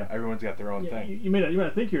 Right. Yeah. Everyone's got their own Yeah, thing. you may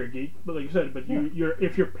not think you're a geek, but like you said, but Yeah.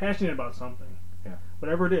 if you're passionate about something, Yeah.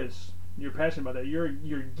 whatever it is, you're passionate about that. You're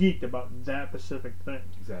geeked about that specific thing.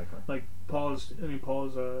 Exactly. Like Paul's.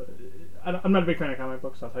 I'm not a big fan of comic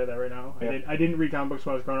books. I'll tell you that right now. Yeah. I didn't read comic books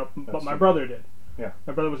when I was growing up, but That's my super. brother did. Yeah.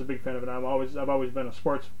 My brother was a big fan of it. I've always been a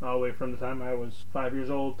sports all the way from the time I was 5 years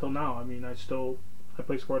old till now. I mean, I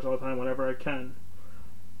play sports all the time whenever I can.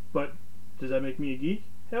 But does that make me a geek?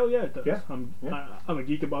 Hell yeah, it does. Yeah. I'm a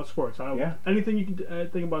geek about sports. Yeah. Anything you can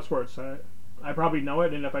think about sports, I probably know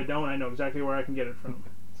it, and if I don't, I know exactly where I can get it from.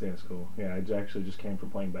 See, that's cool. Yeah, I actually just came from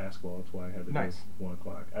playing basketball. That's why I had to Nice. do 1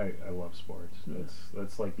 o'clock. I love sports. Yeah.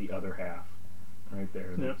 That's like the other half right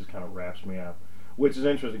there. That Yeah. just kind of wraps me up. Which is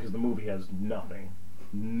interesting because the movie has nothing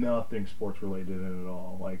sports related in it at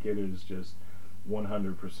all. Like, it is just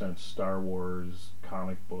 100% Star Wars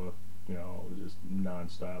comic book, just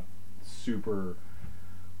nonstop, super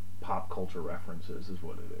pop culture references is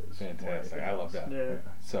what it is. Fantastic. Like, I love that. Yeah.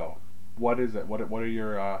 So, what is it? What are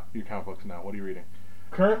your comic books now? What are you reading?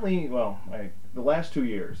 Currently, the last 2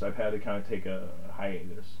 years, I've had to kind of take a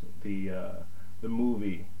hiatus. The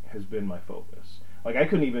movie has been my focus. Like, I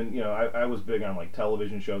couldn't even, I was big on like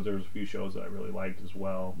television shows. There was a few shows that I really liked as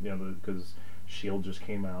well. Because Shield just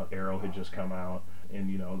came out, Arrow had just come out,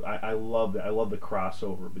 and I love that. I love the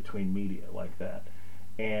crossover between media like that.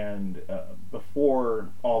 And before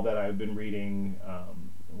all that, I've been reading a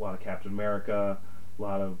lot of Captain America, a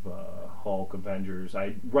lot of Hulk, Avengers.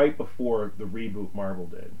 Right before the reboot Marvel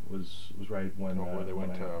did was right when Where they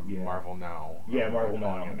went to Marvel Now. Yeah, Or Marvel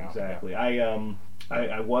calling Now, it exactly. Yeah.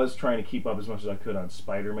 I was trying to keep up as much as I could on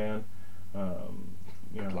Spider-Man.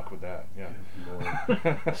 Good luck with that. Yeah.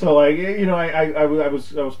 Lord. So I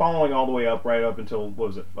was following all the way up, right up until what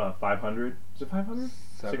was it, 500? Is it 500?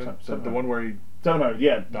 700. The one where he 700.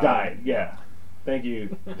 Yeah, died. died. Yeah. Thank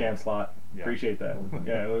you, Dan Slott. Yeah. Appreciate that.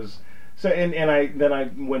 Yeah, it was. So and I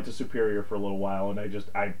went to Superior for a little while, and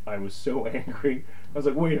I was so angry. I was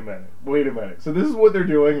like, wait a minute. So this is what they're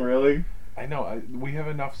doing, really? I know. We have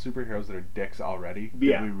enough superheroes that are dicks already.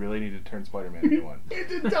 Yeah. We really need to turn Spider-Man into one.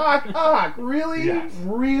 Into Doc Ock, really? Yes.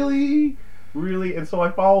 Really? And so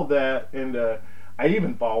I followed that, and I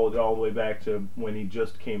even followed it all the way back to when he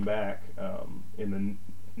just came back in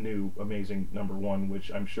the new Amazing #1, which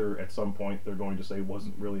I'm sure at some point they're going to say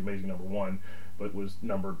wasn't really Amazing #1, but was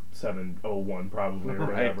number 701 probably, or Right.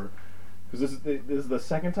 whatever. Because this is the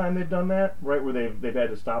second time they've done that, right? Where they've had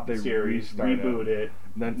to stop the They series, restart it. reboot it,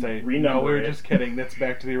 And then say, renumber no, we were it. just kidding. That's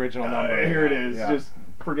back to the original number. Here it is. Yeah. Just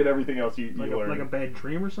forget everything else you Like learned. a bad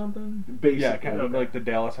dream or something. Basically. Yeah, kind of like the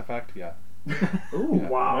Dallas effect. Yeah. Ooh, Yeah.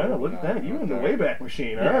 wow! Yeah, look at Yeah, that. You in the okay. Wayback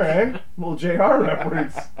Machine. All right, little JR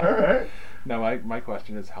reference. All right. Now, my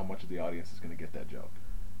question is, how much of the audience is going to get that joke?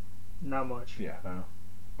 Not much. Yeah. Oh.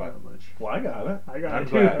 But Not much. Well, I got it. I got I'm it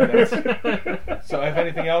glad. So, if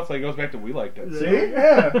anything else, it goes back to we liked it. See?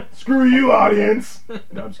 Yeah. Screw you, audience.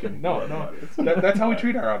 No, I'm just kidding. No, Love no. audience. That's how we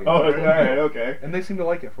treat our audience. Oh, all right, okay. And they seem to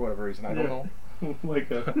like it for whatever reason. I don't know. like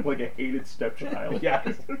a hated stepchild.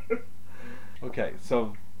 Yes. Okay,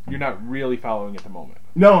 so you're not really following at the moment.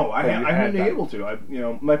 No, But you I had haven't been that. able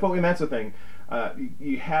to. My focus, and that's the thing.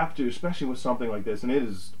 You have to, especially with something like this, and it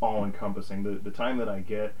is all encompassing. The time that I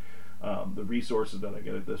get, the resources that I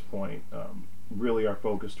get at this point, really are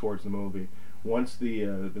focused towards the movie. Once the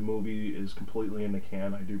movie is completely in the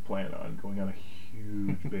can, I do plan on going on a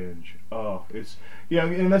huge binge. Oh, it's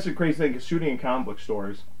and that's the crazy thing. Cause shooting in comic book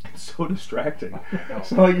stores, it's so distracting.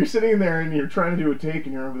 So like you're sitting there and you're trying to do a take,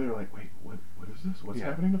 and you're over there like, wait, what is this? What's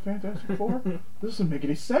happening to Fantastic Four? This doesn't make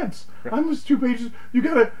any sense. I'm just 2 pages. You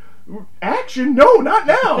gotta action? No, not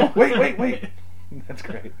now. Wait. That's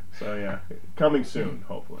great. So yeah, coming soon,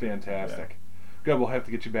 hopefully. Fantastic. Good. We'll have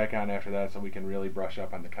to get you back on after that so we can really brush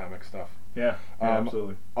up on the comic stuff. Yeah,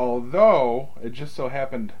 absolutely. Although it just so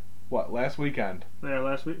happened, last weekend Yeah,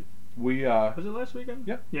 last week. we Was it last weekend?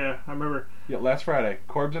 Yep. Yeah, I remember. last Friday,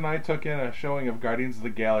 Corbs and I took in a showing of Guardians of the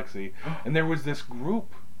Galaxy, and there was this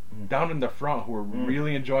group down in the front who were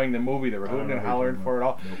really enjoying the movie. They were I don't hooting know and who you're hollering talking for it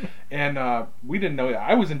all, about. Nope. and we didn't know.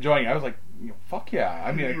 I was enjoying it. I was like, fuck yeah!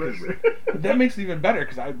 I mean, 'cause that makes it even better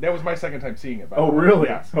because that was my second time seeing it. By the Oh, way. really?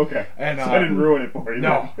 Yeah. Okay. And so I didn't ruin it for you.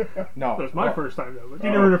 No, then. no. That was my Well, first time though, but you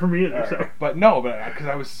Oh. never heard it from me either. All So. right. But because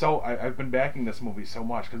I was I've been backing this movie so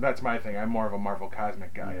much because that's my thing. I'm more of a Marvel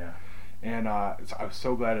cosmic guy. Yeah. And so I was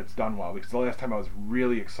so glad it's done well because the last time I was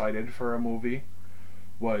really excited for a movie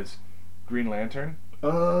was Green Lantern.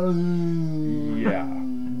 Yeah,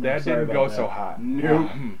 that Sorry didn't go about so that. hot. Nope.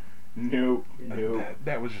 Nope.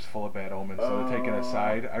 That was just full of bad omens. So taking Oh.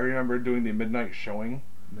 aside, I remember doing the midnight showing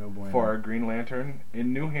No bueno. for Green Lantern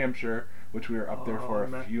in New Hampshire, which we were up there for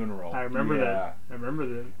a funeral. I remember Yeah. that. I remember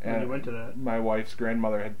that when And you went to that. my wife's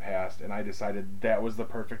grandmother had passed, and I decided that was the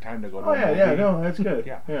perfect time to go to Oh a yeah, movie. yeah. No, that's good.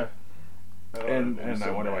 Yeah. Yeah. and so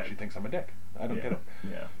I wonder why mad. she thinks I'm a dick. I don't get it.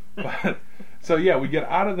 Yeah. But, so yeah, we get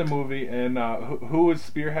out of the movie, and who was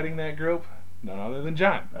spearheading that group? None other than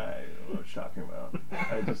John. I don't know what you're talking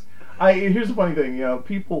about. Here's the funny thing,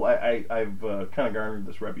 people, I've kind of garnered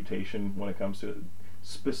this reputation when it comes to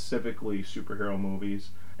specifically superhero movies,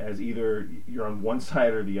 as either you're on one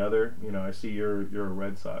side or the other. I see you're a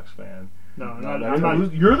Red Sox fan. No, I'm I'm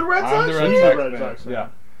not. You're the Red Sox I'm the fan? Red I'm Sox a Red fan. Sox fan. Yeah.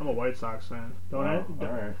 I'm a White Sox fan. Don't I? All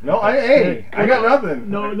right. No, I got nothing.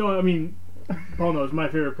 No. I mean, Paul knows my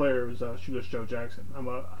favorite player was Shoeless Joe Jackson. I'm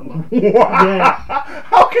a Wow. Yeah.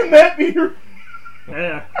 How can that be your...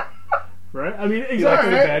 yeah. Right? I mean, He likes exactly.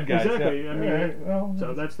 the bad guys. Exactly. Yeah. I mean, Alright, well,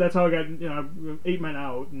 so that's how I got 8 Men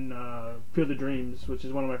Out and Field of Dreams, which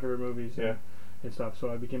is one of my favorite movies. Yeah. And stuff.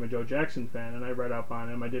 So I became a Joe Jackson fan, and I read up on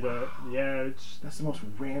him. I did That's the most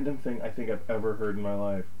random thing I think I've ever heard in my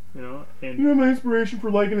life. and You know my inspiration for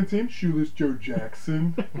liking a team? Shoeless Joe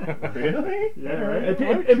Jackson. Really? yeah, All right.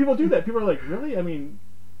 right. And people do that. People are like, really? I mean,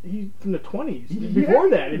 he's from the 20s. Before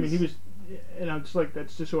that, I mean, he was. And I'm just like,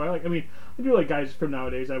 that's just who I like. I mean, I do like guys from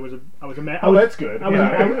nowadays. I was a Mad. That's good. I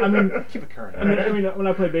mean, Keep it current. I mean, when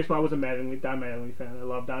I played baseball, I was a Don Mattingly fan. I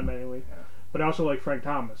love Don Mattingly, but I also like Frank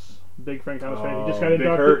Thomas. Big Frank Thomas fan. He just got Big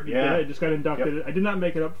inducted. Hurt, yeah. He just got inducted. Yep. I did not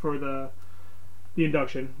make it up for the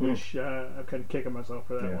induction, which I'm kind of kicking myself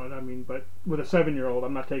for that one. I mean, but with a 7-year-old,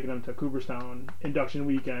 I'm not taking him to Cooperstown induction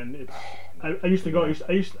weekend. It's I used to go.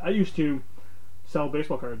 I used to sell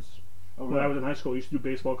baseball cards. When I was in high school, I used to do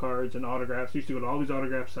baseball cards and autographs. I used to go to all these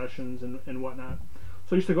autograph sessions and whatnot.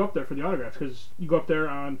 So I used to go up there for the autographs because you go up there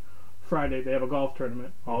on Friday. They have a golf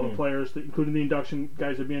tournament. All the players, including the induction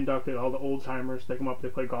guys that be inducted, all the old timers, they come up. They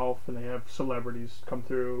play golf and they have celebrities come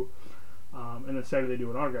through. And then Saturday they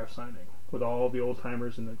do an autograph signing with all the old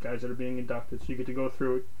timers and the guys that are being inducted. So you get to go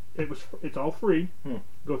through it. It's all free.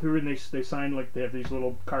 Go through it and they sign, like they have these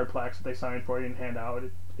little card plaques that they sign for you and hand out.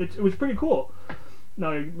 It was pretty cool.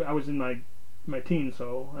 Now I was in my teens,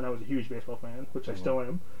 and I was a huge baseball fan, which I still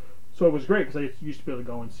am. So it was great because I used to be able to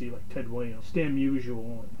go and see like Ted Williams, Stan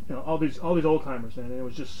Musial, and all these old timers, and it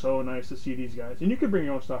was just so nice to see these guys. And you could bring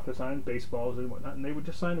your own stuff to sign, baseballs and whatnot, and they would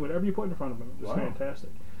just sign whatever you put in front of them. It was fantastic.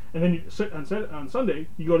 And then on Sunday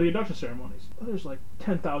you go to the induction ceremonies. Well, there's like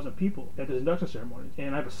 10,000 people at this induction ceremony,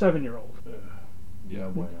 and I have a 7-year-old. Yeah.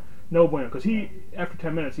 No bueno, because after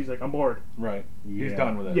 10 minutes he's like, I'm bored. Right. Yeah. He's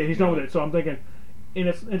done with it. Yeah, he's done with it. So I'm thinking. And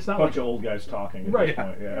it's not Bunch like of old guys talking at right, this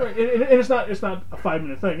point, yeah. right. And it's not a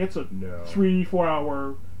 5-minute thing. It's a No. 3-4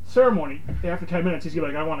 hour ceremony. After 10 minutes, he's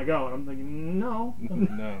like, "I want to go," and I'm thinking, "No."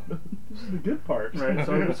 No. This is the good part. Right.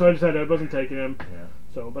 So I decided I wasn't taking him. Yeah.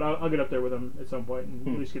 So, but I'll get up there with him at some point and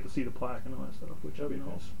at least get to see the plaque and all that stuff, which would That'd be be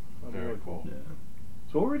cool. nice. Very cool. Yeah.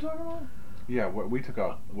 So what were we talking about? Yeah, we took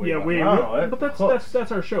a Yeah, Wow, but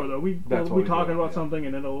that's our show though. That's what we we talking do, about yeah. something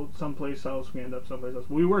and then someplace else we end up someplace else.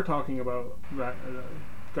 We were talking about Guardians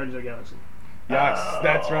of the Galaxy. Yes,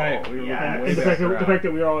 that's right. We were yes. looking way And the back fact, that, the around. fact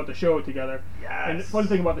that we were all at the show together. Yes. And the funny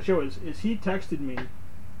thing about the show is he texted me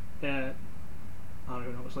at, I don't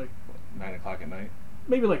even know, it was like 9 o'clock at night.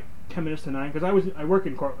 maybe like 10 minutes to 9, because I work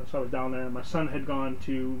in Cortland, so I was down there, and my son had gone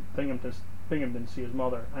to Binghamton to see his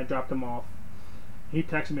mother. I dropped him off. He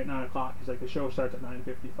texted me at 9 o'clock. He's like, the show starts at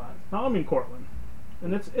 9:55. Now I'm in Cortland,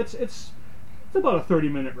 and it's about a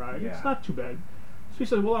 30-minute ride. Yeah. It's not too bad. So he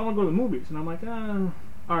said, well, I want to go to the movies, and I'm like,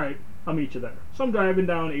 all right, I'll meet you there. So I'm driving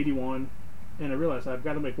down 81, and I realize I've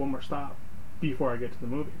got to make one more stop before I get to the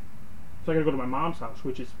movie. So I got to go to my mom's house,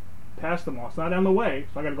 which is past the mall. It's not on the way,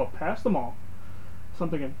 so I got to go past the mall. So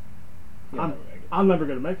I'm thinking, I'm never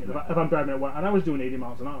going to make it if I'm driving at one. And I was doing 80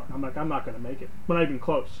 miles an hour. I'm like, I'm not going to make it. We're not even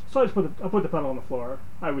close. So I put the pedal on the floor.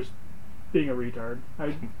 I was being a retard. I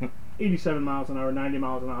was 87 miles an hour, 90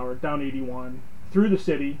 miles an hour, down 81, through the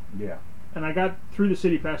city. Yeah. And I got through the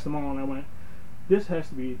city past the mall, and I went, this has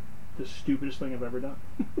to be the stupidest thing I've ever done.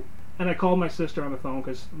 And I called my sister on the phone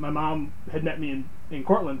because my mom had met me in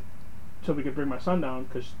Cortland so we could bring my son down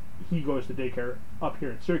because he goes to daycare up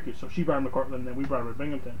here in Syracuse. So she brought him to Cortland, and then we brought him to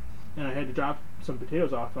Binghamton. And I had to drop some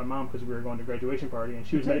potatoes off to my mom because we were going to a graduation party, and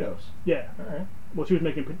she was making, yeah. All right. Well, she was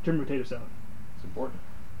making German potato salad. It's important.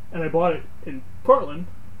 And I bought it in Portland,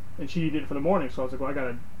 and she did it for the morning. So I was like, well, I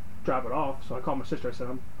gotta drop it off. So I called my sister. I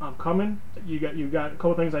said, I'm coming. You got a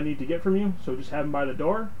couple things I need to get from you. So just have them by the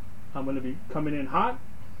door. I'm gonna be coming in hot.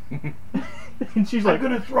 And she's like, I'm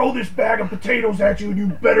gonna throw this bag of potatoes at you, and you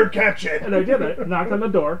better catch it. and I did. I knocked on the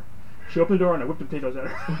door. She opened the door, and I whipped the potatoes at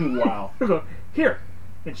her. Wow. I go, here.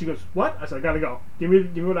 And she goes, what? I said, I gotta go. Give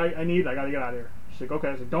me what I need. I gotta get out of here. She's like, okay.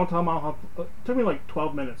 I said, don't tell Mom. It took me like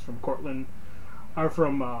 12 minutes from Cortland, or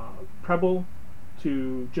from Preble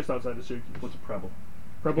to just outside of Syracuse. What's a Preble?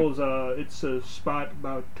 Preble's it's a spot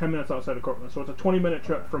about 10 minutes outside of Cortland, so it's a 20-minute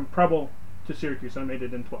trip from Preble to Syracuse. I made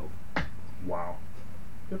it in 12. Wow.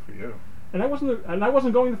 Good for you. And I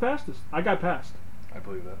wasn't going the fastest. I got passed I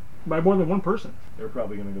believe that. by more than one person. They're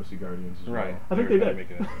probably going to go see Guardians as Right. well. I think You're they gonna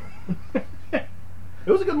did. It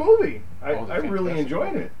was a good movie. I Oh, it's a really fantastic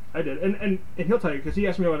enjoyed movie. it. I did, and he'll tell you because he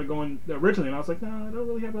asked me about it going originally, and I was like, no, I don't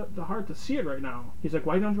really have the heart to see it right now. He's like,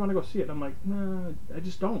 why don't you want to go see it? I'm like, no, I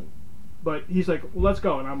just don't. But he's like, well, let's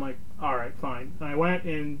go, and I'm like, all right, fine. And I went,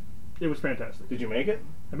 and it was fantastic. Did you make it?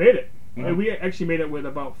 I made it, Mhm. and we actually made it with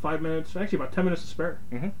about 5 minutes, actually about 10 minutes to spare,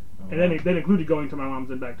 Mm-hmm. and then that included going to my mom's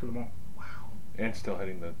and back to the mall. And still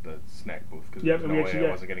hitting the snack booth because Yep, there's and no we way actually I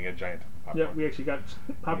got- wasn't getting a giant popcorn. Yeah, we actually got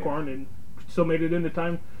popcorn and still made it in the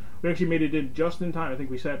time. We actually made it in just in time. I think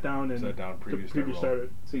we sat down and Sat down, the preview preview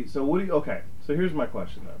started. See, so what do you... Okay, so here's my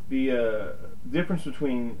question, though. The difference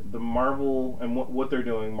between the Marvel and what they're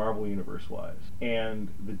doing Marvel Universe-wise and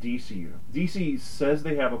the DC. DC says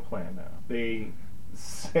they have a plan now. They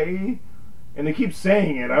say... And they keep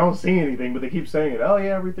saying it. I don't see anything, but they keep saying it. Oh,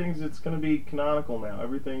 yeah, it's going to be canonical now.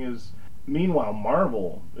 Everything is... Meanwhile,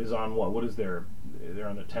 Marvel is on what? What is their... They're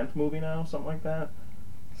on the 10th movie now? Something like that?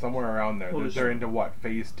 Somewhere around there. Well, They're into what?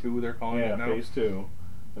 Phase 2 they're calling Yeah, it now? phase 2.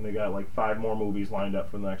 And they got like 5 more movies lined up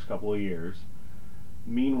for the next couple of years.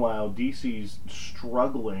 Meanwhile, DC's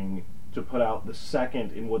struggling to put out the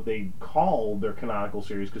second in what they call their canonical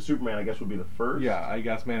series, because Superman, I guess, would be the first. Yeah, I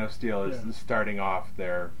guess Man of Steel is Yeah. starting off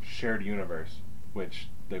their shared universe, which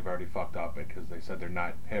they've already fucked up because they said they're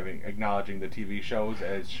not acknowledging the TV shows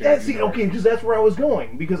as shared See, universe. okay, because that's where I was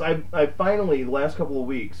going. Because I finally, the last couple of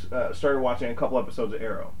weeks, started watching a couple episodes of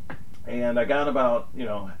Arrow. And I got about,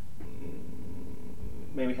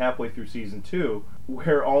 maybe halfway through season 2,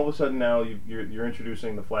 where all of a sudden now you're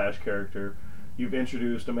introducing the Flash character. You've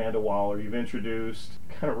introduced Amanda Waller. You've introduced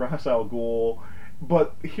kind of Ra's al Ghul.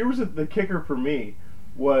 But here's the kicker for me,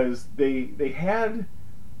 was they had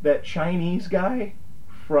that Chinese guy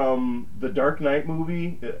from the Dark Knight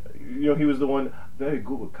movie. He was the one, very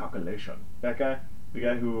good with calculation. That guy? The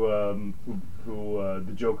guy who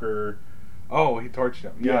the Joker... Oh, he torched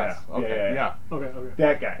him. Yes. Yeah, Okay. yeah. Okay.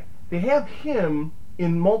 That guy. They have him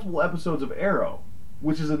in multiple episodes of Arrow,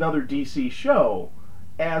 which is another DC show,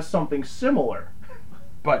 as something similar.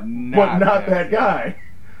 But not that guy.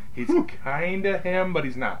 He's kind of him, but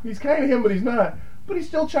he's not. He's kind of him, but he's not. But he's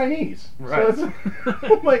still Chinese. Right. So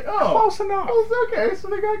I'm like, oh. Close enough. Oh, okay, so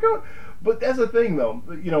they got going. But that's the thing, though.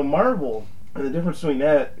 Marvel, and the difference between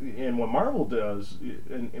that and what Marvel does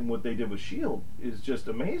and what they did with S.H.I.E.L.D. is just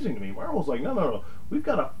amazing to me. Marvel's like, no. We've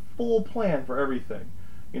got a full plan for everything.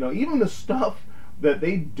 Even the stuff that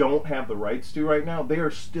they don't have the rights to right now, they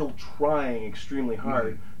are still trying extremely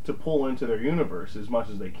hard to pull into their universe as much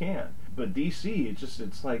as they can. But DC,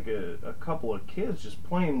 it's like a couple of kids just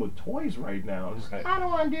playing with toys right now. Right. I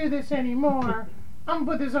don't want to do this anymore. I'm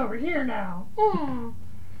gonna put this over here now. All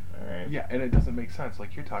right. Yeah, and it doesn't make sense.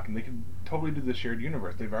 Like you're talking, they can totally do the shared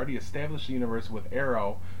universe. They've already established the universe with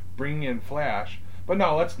Arrow, bringing in Flash. But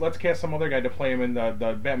no, let's cast some other guy to play him in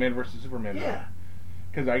the Batman versus Superman. Yeah.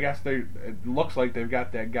 Because I guess it looks like they've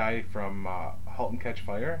got that guy from *Halt and Catch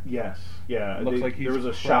Fire*. Yes. Yeah. Looks like he's there was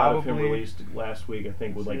a shot of him probably- released last week, I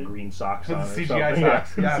think, with like green socks on. Or CGI something.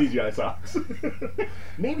 socks, yeah. CGI socks.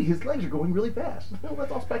 Maybe his legs are going really fast.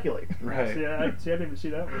 Let's all speculate. Right. I didn't even see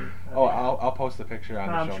that one. Oh, I'll post the picture on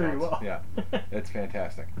the I'm show sure you notes. will. Yeah, it's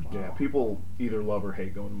fantastic. Yeah, people either love or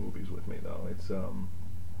hate going to movies with me, though. It's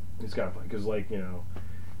kind of fun because,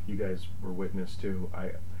 you guys were witness to.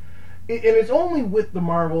 And it's only with the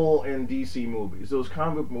Marvel and DC movies, those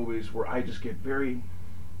comic book movies, where I just get very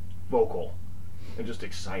vocal and just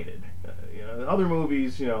excited. Other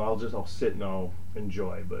movies, I'll sit and I'll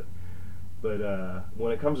enjoy, but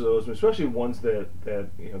when it comes to those, especially ones that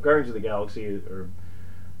Guardians of the Galaxy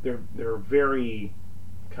they're very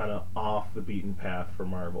kind of off the beaten path for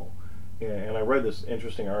Marvel. And I read this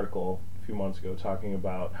interesting article a few months ago talking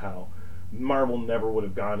about how Marvel never would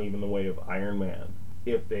have gone even the way of Iron Man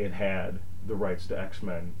if they had the rights to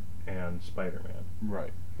X-Men and Spider-Man.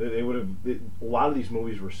 Right. They would have. A lot of these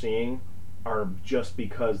movies we're seeing are just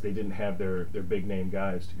because they didn't have their big name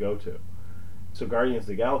guys to go to. So Guardians of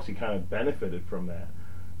the Galaxy kind of benefited from that,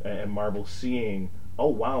 and Marvel seeing, oh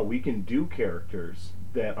wow, we can do characters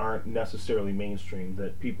that aren't necessarily mainstream,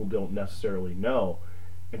 that people don't necessarily know,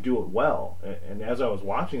 and do it well. And as I was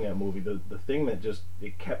watching that movie, the thing that just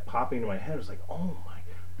it kept popping into my head was like, oh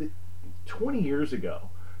my, 20 years ago,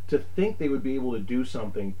 to think they would be able to do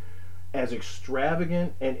something as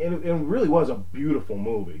extravagant, and it really was a beautiful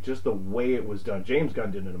movie, just the way it was done. James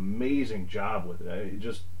Gunn did an amazing job with it.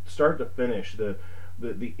 Just start to finish, the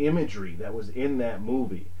the imagery that was in that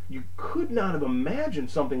movie. You could not have imagined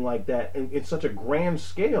something like that in such a grand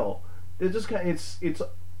scale. It's just kind of, it's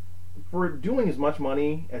for doing as much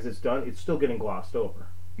money as it's done, it's still getting glossed over.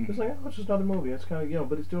 It's like, oh, it's just another movie. It's kind of,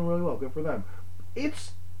 but it's doing really well. Good for them.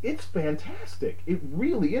 It's fantastic. It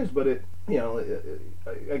really is. But it,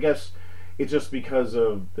 I guess it's just because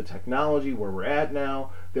of the technology where we're at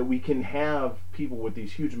now that we can have people with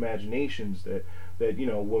these huge imaginations that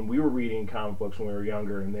when we were reading comic books when we were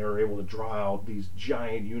younger and they were able to draw out these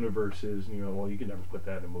giant universes, well, you could never put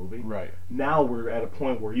that in a movie. Right. Now we're at a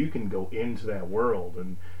point where you can go into that world,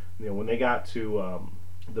 and when they got to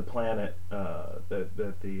the planet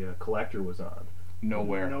that the collector was on.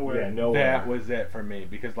 Nowhere. Yeah, Nowhere. That was it for me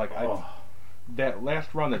because that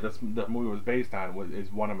last run that the movie was based on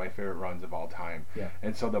is one of my favorite runs of all time. Yeah.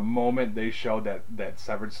 And so the moment they showed that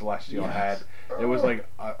severed celestial head, it was like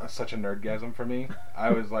such a nerdgasm for me.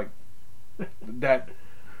 I was like, that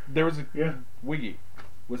there was a Wiggy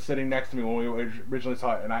was sitting next to me when we originally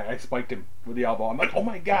saw it, and I spiked him with the elbow. I'm like, oh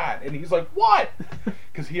my god! And he's like, what?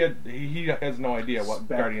 Because he has no idea what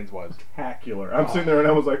Guardians was. Spectacular. I'm sitting there and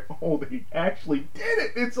I was like, oh, they actually did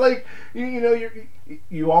it. It's like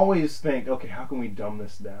you always think, okay, how can we dumb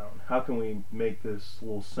this down? How can we make this a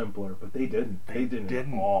little simpler? But they didn't. They didn't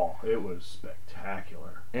at all. It was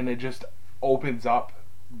spectacular. And it just opens up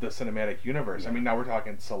the cinematic universe. I mean, now we're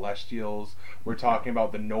talking Celestials. We're talking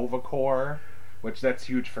about the Nova Corps, which that's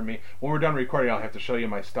huge for me. When we're done recording, I'll have to show you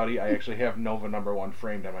my study. I actually have Nova #1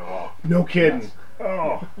 framed on my wall. No kidding. Yes.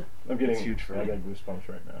 Oh, I'm getting it's huge for me. I got goosebumps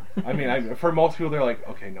right now. I mean, for most people, they're like,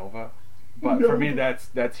 okay, Nova. But for me,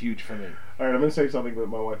 that's huge for me. All right, I'm going to say something that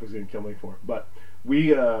my wife is going to kill me for. But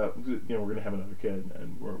we're going to have another kid,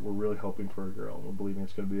 and we're really hoping for a girl. We're believing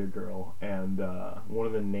it's going to be a girl. And one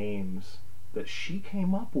of the names that she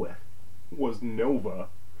came up with was Nova.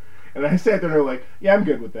 And I sat there and like, yeah, I'm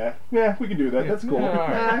good with that. Yeah, we can do that. That's cool.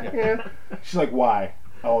 Yeah. She's like, why?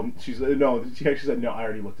 Oh, she said, no. She actually said, no, I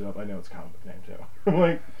already looked it up. I know it's a comic book name, too. I'm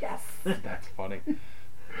like, yes. That's funny.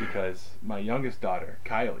 Because my youngest daughter,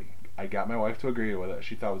 Kylie, I got my wife to agree with it.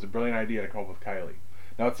 She thought it was a brilliant idea to come up with Kylie.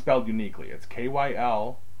 Now, it's spelled uniquely. It's Kylee.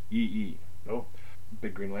 Oh.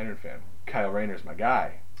 Big Green Lantern fan. Kyle Rayner's my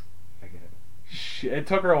guy. I get it. It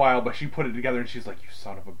took her a while, but she put it together, and she's like, "You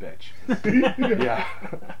son of a bitch." Yeah.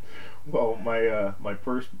 Well, my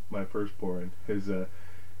firstborn,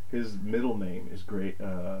 his middle name is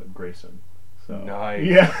Grayson. So nice.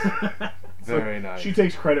 Yeah. Very nice. She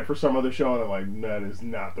takes credit for some other show, and I'm like, that is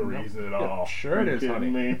not the reason at all. Sure it is, honey.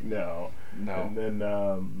 Me? No. And then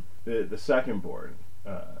the secondborn,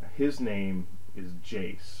 his name is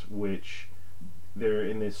Jace, which they're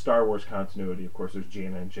in the Star Wars continuity. Of course, there's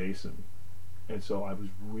Jaina and Jason. And so I was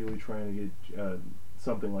really trying to get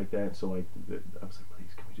something like that. So I was like,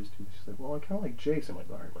 please, can we just do this? She's like, well, I kind of like Jace. I'm like,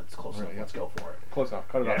 all right, let's close enough. Let's go for it. Close enough.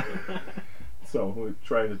 Cut it off. So we're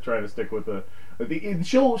trying to stick with and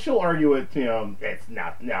she'll argue it. It's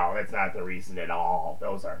not. No, that's not the reason at all.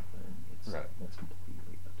 Those are. That's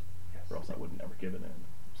completely it. Yes. Or else I would never give it in.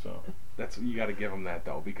 So you got to give them that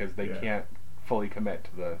though, because they can't fully commit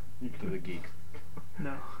to the geek.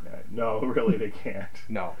 No. No, really, they can't.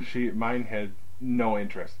 No, mine had no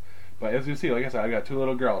interest. But as you see, like I said, I got two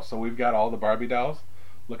little girls, so we've got all the Barbie dolls.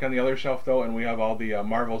 Look on the other shelf though, and we have all the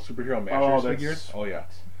Marvel superhero Masters figures. Oh yeah,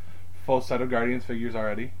 full set of Guardians figures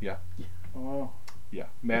already. Yeah. Oh. Yeah,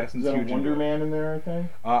 Madison's huge. Is huge. Is Wonder Man in there? I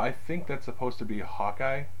think. I think that's supposed to be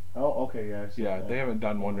Hawkeye. Oh, okay, yeah. Yeah, they haven't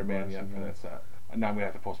done Wonder Man yet for that set. Now I'm gonna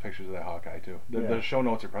have to post pictures of that Hawkeye too. The show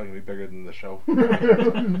notes are probably gonna be bigger than the show.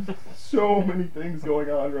 So many things going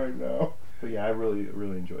on right now. But yeah, I really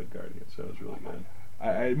enjoyed Guardians, so it was really good.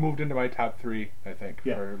 I moved into my top 3, I think,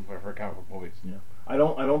 for comic book movies. Yeah, I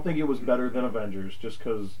don't think it was better than Avengers, just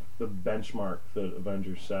because the benchmark that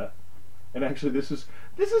Avengers set. And actually, this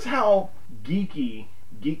is how geek-esque.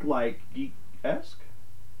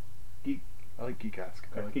 I like geek-esque.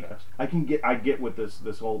 I get with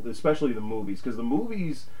this whole, especially the movies, because the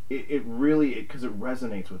movies, it really, because it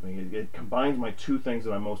resonates with me. It combines my two things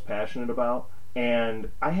that I'm most passionate about, and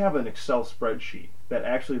I have an Excel spreadsheet that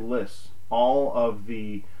actually lists all of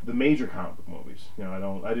the major comic book movies. I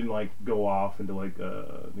didn't like go off into like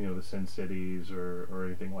the Sin Cities or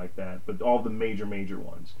anything like that, but all the major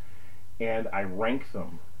ones, and I rank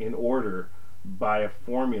them in order by a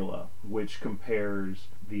formula which compares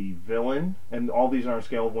the villain, and all these are on a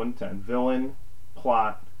scale of 1 to 10. Villain,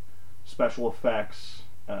 plot, special effects,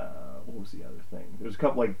 what was the other thing? There's a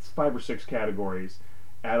couple, like 5 or 6 categories.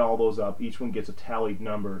 Add all those up, each one gets a tallied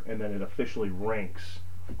number, and then it officially ranks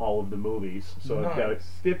all of the movies. So I've got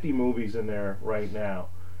 50 movies in there right now,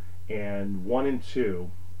 and 1 and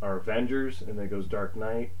 2 our Avengers, and then it goes Dark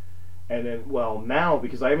Knight, and then now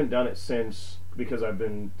because I haven't done it since because I've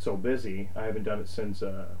been so busy, I haven't done it since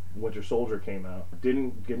Winter Soldier came out.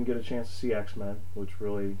 Didn't get a chance to see X-Men, which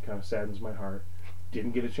really kind of saddens my heart.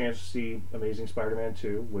 Didn't get a chance to see Amazing Spider-Man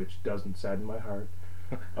 2, which doesn't sadden my heart.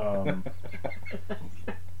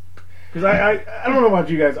 Because I don't know about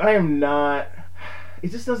you guys, I am not.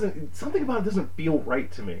 It just doesn't. Something about it doesn't feel right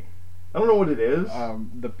to me. I don't know what it is.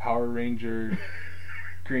 The Power Ranger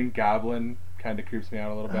Green Goblin kind of creeps me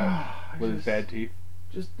out a little bit with his bad teeth.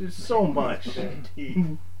 Just there's so much.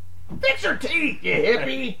 Fix your teeth, you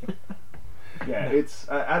hippie! Yeah, it's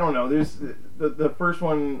I don't know. There's the first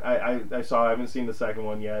one I saw. I haven't seen the second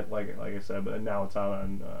one yet. Like I said, but now it's out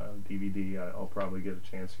on DVD. I'll probably get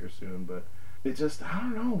a chance here soon. But it just I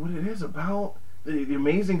don't know what it is about the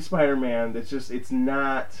Amazing Spider-Man. That's just it's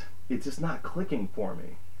just not clicking for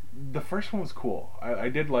me. The first one was cool. I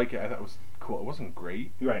did like it. I thought it was cool. It wasn't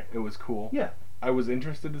great. Right. It was cool. Yeah. I was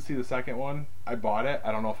interested to see the second one. I bought it.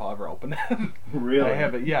 I don't know if I'll ever open it. Really? I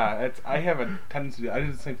have it. Yeah, I have a tendency. I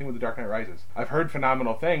did the same thing with The Dark Knight Rises. I've heard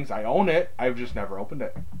phenomenal things. I own it. I've just never opened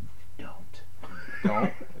it. Don't.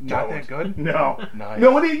 Not that good. No. Nice.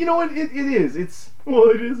 No. You know what? It is. It is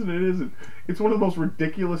and it isn't. It's one of the most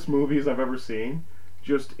ridiculous movies I've ever seen.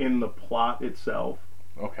 Just in the plot itself.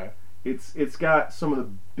 Okay. It's got some of the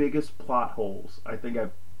biggest plot holes I think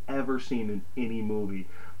I've ever seen in any movie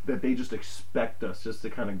that they just expect us just to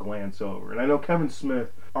kind of glance over. And I know Kevin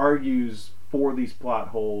Smith argues for these plot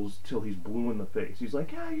holes till he's blue in the face. He's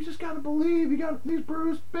like, yeah, you just gotta believe he's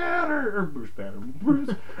Bruce Banner. Bruce Banner.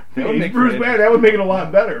 That would make it a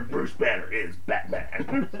lot better. Bruce Banner is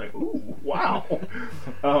Batman. It's like, ooh, wow.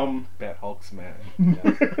 Bat Hulk smash.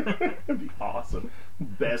 That'd be awesome.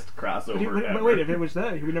 Best crossover ever. Wait, if it was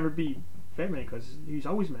that, he would never be Batman because he's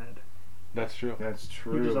always mad. That's true. That's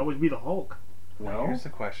true. He'd just always be the Hulk. Well, here's the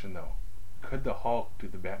question though: could the Hulk do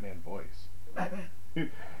the Batman voice? Batman.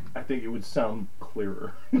 I think it would sound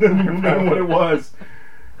clearer than what it was.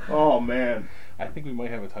 Oh man! I think we might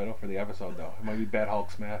have a title for the episode though. It might be Bat Hulk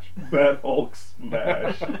Smash. Bat Hulk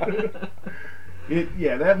Smash.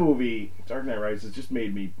 That movie, Dark Knight Rises, just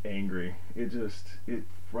made me angry. It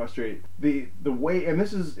frustrated the way, and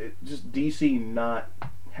this is just DC not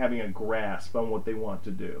having a grasp on what they want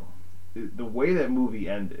to do. The way that movie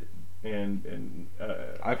ended. And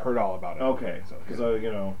I've heard all about it. Okay, because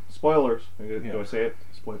spoilers. Do I say it?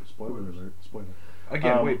 Spoiler alert! Spoiler.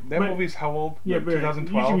 Again, wait. That movie's how old? Yeah, like but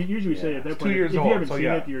 2012. Usually say at that point. 2 years if old. you haven't So seen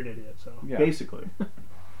yeah. it, you're an idiot. So Yeah. Basically.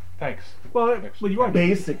 Thanks. well, you are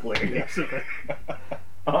Basically. basically.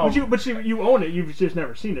 But you own it. You've just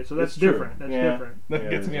never seen it, so that's different. That's different. That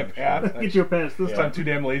gets me a pass. Get you a pass this time. I'm too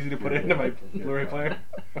damn lazy to put it into my Blu-ray player.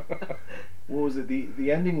 What was it?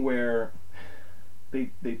 The ending where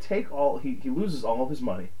they take all he loses all of his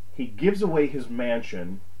money. He gives away his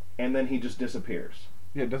mansion, and then he just disappears.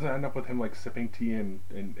 Yeah, doesn't it end up with him like sipping tea in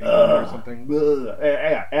England or something?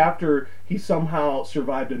 After he somehow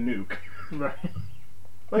survived a nuke. Right.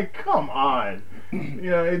 Like, come on. And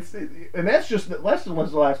that's the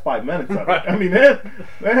last 5 minutes of it. Right. I mean, that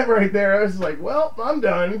right there, I was like, well, I'm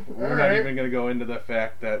done. We're not even going to go into the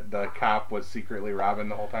fact that the cop was secretly Robin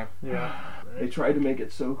the whole time. Yeah. They tried to make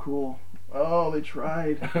it so cool. Oh, they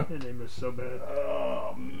tried. And they missed so bad.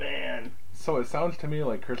 Oh, man. So it sounds to me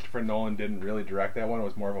like Christopher Nolan didn't really direct that one. It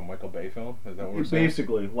was more of a Michael Bay film. Is that what we're saying?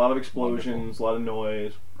 Basically, a lot of explosions, a lot of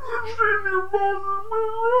noise.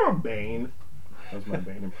 Bane. That was my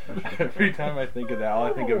Bane impression. Every time I think of that, all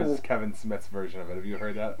I think of is Kevin Smith's version of it. Have you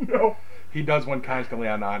heard that? No. He does one constantly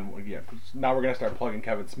on yeah. Now we're gonna start plugging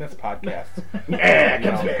Kevin Smith's podcasts.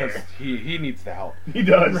 Yeah, because he needs the help. He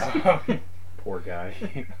does. Poor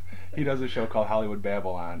guy. He does a show called Hollywood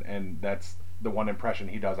Babylon, and that's the one impression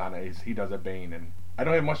he does on it. Is he does a Bane, and I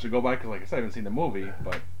don't have much to go by because, like I said, I haven't seen the movie,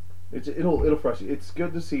 but it'll frustrate. It's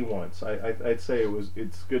good to see once. I'd say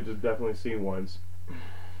it's good to definitely see once.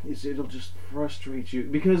 It'll just frustrate you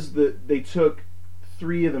because they took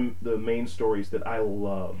 3 of the main stories that I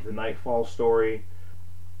love. The Nightfall story,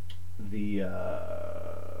 the what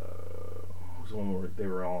was the one where they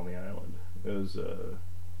were all on the island? It was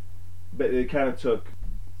but it kind of took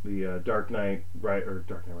the Dark Knight Rises.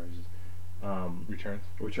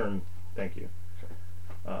 Return. Thank you.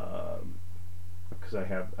 Because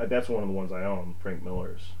that's one of the ones I own, Frank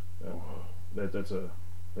Miller's. I've got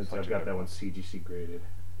that one CGC graded.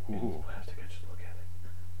 Ooh. I have to just look at it.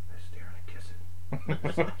 I stare and I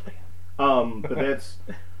kiss it. But that's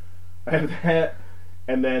I have that,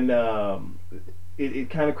 and then it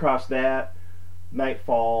kind of crossed that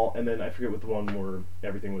Nightfall, and then I forget what the one where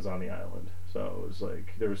everything was on the island. So it was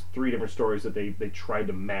like there was 3 different stories that they tried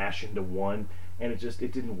to mash into one, and it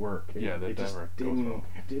didn't work. It just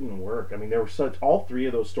didn't work. I mean, there were all 3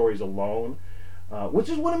 of those stories alone, which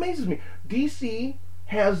is what amazes me. DC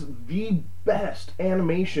has the best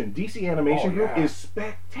animation. DC Animation Group is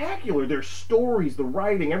spectacular. Their stories, the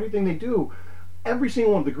writing, everything they do, every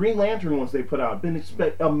single one of the Green Lantern ones they put out have been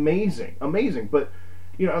amazing. But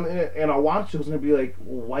and I'll watch those and I'll be like,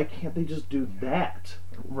 well, why can't they just do that?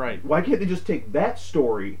 Right. Why can't they just take that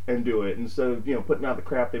story and do it instead of putting out the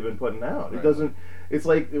crap they've been putting out? Right. It doesn't. It's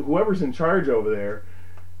like whoever's in charge over there.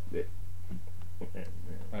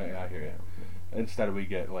 I hear you. Instead, we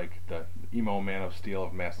get like the emo Man of Steel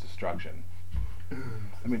of mass destruction.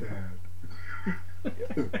 I mean,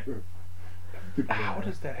 how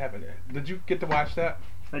does that happen? Did you get to watch that?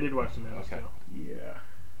 I did watch the Man of Steel. Yeah.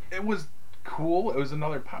 It was cool. It was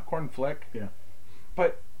another popcorn flick. Yeah.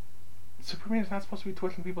 But Superman is not supposed to be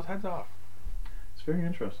twisting people's heads off. It's very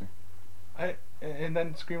interesting. And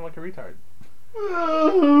then scream like a retard.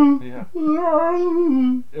 Yeah.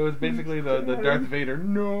 It was basically the Darth Vader.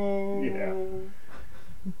 No. Yeah.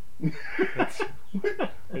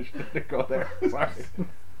 I shouldn't go there. Sorry.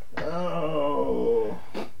 Oh.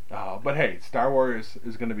 But hey, Star Wars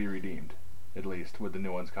is going to be redeemed, at least with the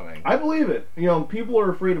new ones coming. I believe it. People are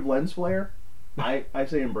afraid of lens flare. I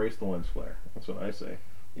say embrace the lens flare. That's what I say.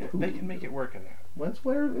 Yeah, they can make it work in that. Lens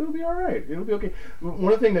flare, it'll be all right. It'll be okay.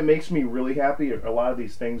 One of the things that makes me really happy are a lot of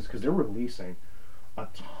these things because they're releasing a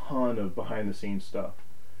ton of behind-the-scenes stuff.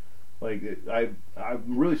 Like I'm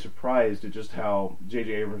really surprised at just how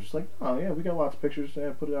J.J. Abrams is like, oh yeah, we got lots of pictures.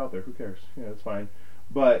 Yeah, put it out there. Who cares? Yeah, that's fine.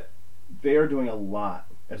 But they are doing a lot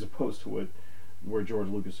as opposed to where George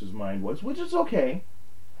Lucas's mind was, which is okay.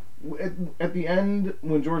 At the end,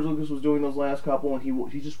 when George Lucas was doing those last couple, and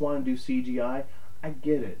he just wanted to do CGI, I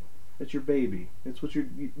get it. That's your baby. It's what you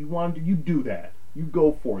want to do. You do that. You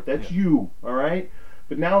go for it. That's you. All right.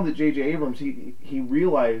 But now that J.J. Abrams, he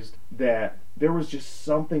realized that there was just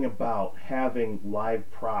something about having live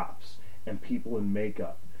props and people in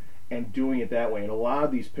makeup and doing it that way. And a lot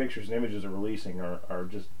of these pictures and images are releasing are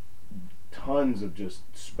just tons of just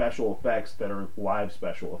special effects that are live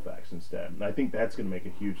special effects instead. And I think that's going to make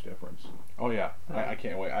a huge difference. Oh yeah, I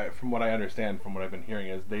can't wait. From what I understand, from what I've been hearing,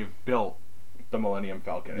 is they've built the Millennium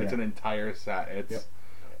Falcon. It's an entire set.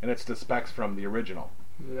 And it's the specs from the original.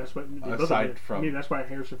 That's what. That's why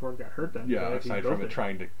Harrison Ford got hurt then. Yeah, aside from it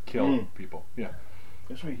trying to kill people. Yeah.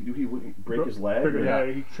 That's right. He wouldn't break his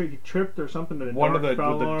leg. He tripped or something. And one of the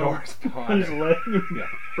doors fell on his leg.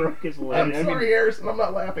 Broke his leg. I'm sorry, Harrison. I'm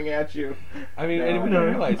not laughing at you. I mean, and we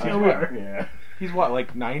didn't realize he's what,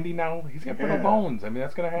 like 90 now. He's got brittle bones. I mean,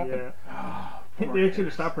 that's gonna happen. Yeah. They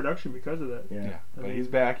actually stopped production because of that. Yeah. But he's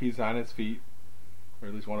back. He's on his feet, or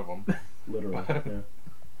at least one of them. Literally.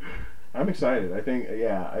 I'm excited. I think,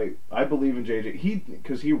 I believe in JJ.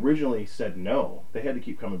 Because he originally said no. They had to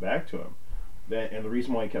keep coming back to him. And the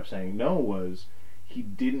reason why he kept saying no was he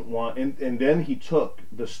didn't want, and then he took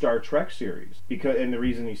the Star Trek series and the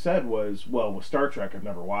reason he said was, well, with Star Trek I've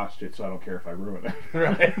never watched it, so I don't care if I ruin it.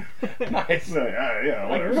 Right. Nice.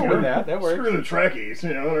 Whatever. That works. Screw the Trekkies,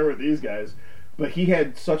 whatever with these guys. But he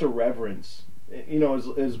had such a reverence,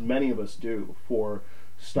 as many of us do, for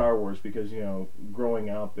Star Wars because growing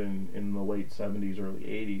up in the late 70s, early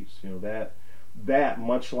 80s, that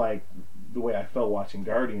much like the way I felt watching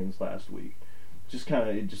Guardians last week.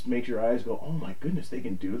 It just makes your eyes go, oh my goodness, they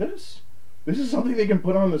can do this? This is something they can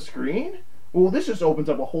put on the screen? Well, this just opens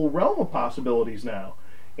up a whole realm of possibilities now.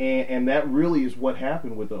 And that really is what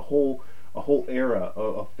happened with a whole era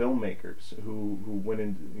of filmmakers who went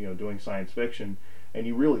into doing science fiction. And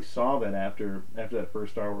you really saw that after that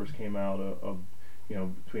first Star Wars came out of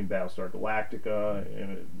between Battlestar Galactica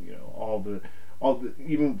and all the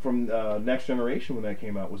even from Next Generation when that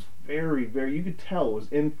came out was very, very, you could tell it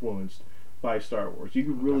was influenced by Star Wars. You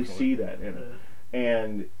could really see that in it.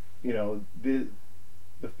 And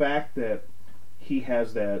the fact that he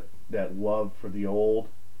has that love for the old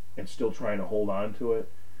and still trying to hold on to it,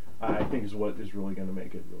 I think is what is really going to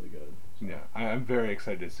make it really good. So. Yeah, I'm very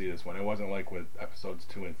excited to see this one. It wasn't like with episodes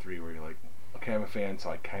 2 and 3 where you're like, okay, I'm a fan, so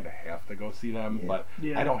I kind of have to go see them, but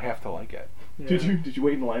I don't have to like it. Yeah. Did you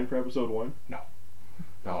wait in line for episode 1? No,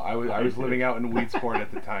 I was living out in Weedsport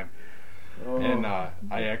at the time. And I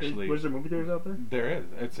actually... Was there movie theaters out there? There is.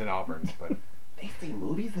 It's in Auburn, but... They see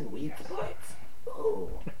movies in Weedsport? Oh.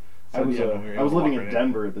 I was living in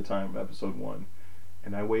Denver at the time of episode 1,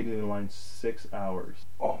 and I waited in line 6 hours.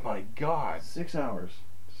 Oh my God. 6 hours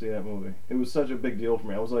to see that movie. It was such a big deal for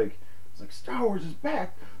me. I was like, Star Wars is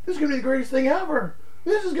back. This is going to be the greatest thing ever.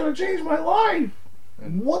 This is going to change my life.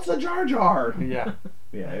 What's a Jar Jar? Yeah.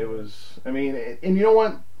 Yeah, it was. I mean, and you know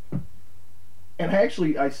what? And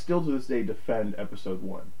I still to this day defend Episode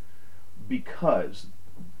 1 because,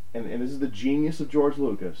 and this is the genius of George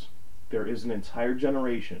Lucas. There is an entire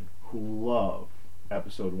generation who love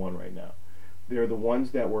Episode 1 right now. They're the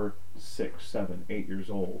ones that were 6, 7, 8 years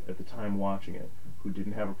old at the time watching it, who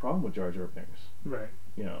didn't have a problem with Jar Jar Binks. Right.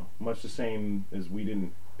 You know, much the same as we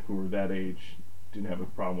didn't, who were that age, didn't have a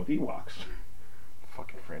problem with Ewoks.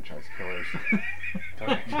 Fucking franchise killers.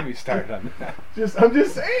 Don't get me started on that. I'm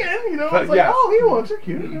just saying, you know, But it's like, yes. oh, Ewoks are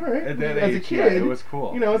cute, all right. At that As a age, kid, yeah, it was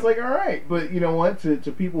cool. You know, it's like, all right, but you know what? To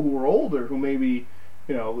people who are older, who maybe,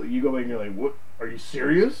 you know, you go back and you're like, what? Are you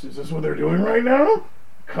serious? Is this what they're doing right now?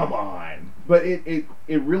 Come on. But it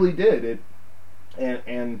really did.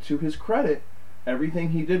 And to his credit,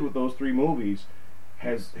 everything he did with those 3 movies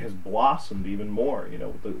has blossomed even more. You know,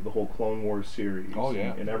 with the whole Clone Wars series. Oh,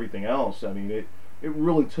 yeah. And everything else. I mean, it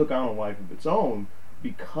really took on a life of its own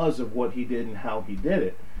because of what he did and how he did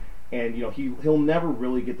it. And you know, he'll never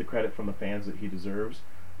really get the credit from the fans that he deserves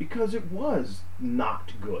because it was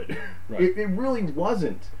not good. Right. It really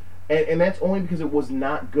wasn't. And that's only because it was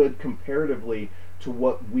not good comparatively to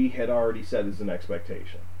what we had already said as an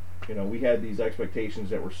expectation. You know, we had these expectations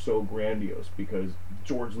that were so grandiose because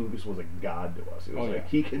George Lucas was a god to us. It was like,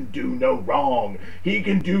 he can do no wrong. He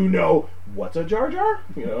can do no... What's a Jar Jar?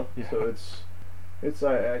 You know? Yeah.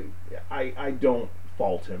 So I don't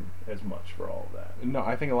fault him as much for all of that. No,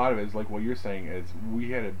 I think a lot of it is like what you're saying is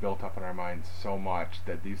we had it built up in our minds so much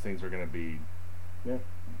that these things were going to be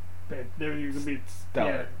There you can be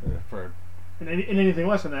stellar for... And anything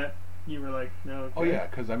less than that, you were like, no. Okay. Oh yeah,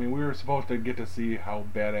 because I mean we were supposed to get to see how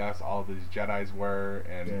badass all these Jedis were,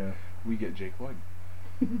 and we get Jake Lloyd.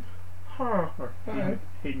 Or Alright.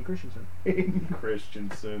 Hayden Christensen. Hayden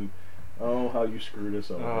Christensen. Oh, how you screwed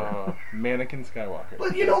us over. Mannequin Skywalker.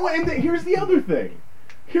 But you know what? And here's the other thing.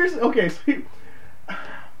 So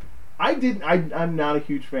I'm not a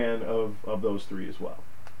huge fan of those 3 as well.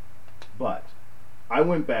 But I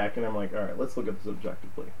went back and I'm like, all right, let's look at this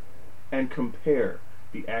objectively and compare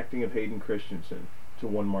the acting of Hayden Christensen to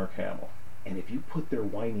one Mark Hamill. And if you put their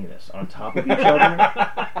whininess on top of each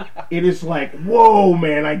other, it is like, whoa,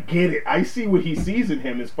 man, I get it. I see what he sees in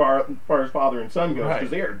him as far as father and son goes, because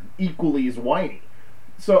they are equally as whiny.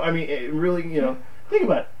 So, I mean, it really, you know, think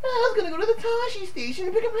about it. I was going to go to the Toshi station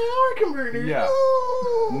and pick up power converters. Yeah.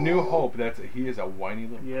 Oh. New Hope, he is a whiny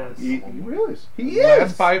little... Yes. He really is. He is.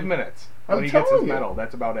 Last 5 minutes. When I'm he gets his telling you. medal,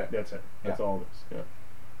 that's about it. That's it. That's all it is. Yeah.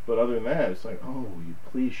 But other than that, it's like, oh, you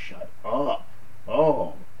please shut up.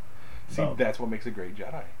 Oh. See, that's what makes a great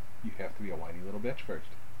Jedi. You have to be a whiny little bitch first.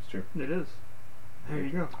 It's true. It is. There you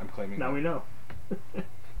go. I'm claiming Now that. we know.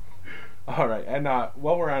 All right, and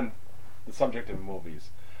while we're on the subject of movies,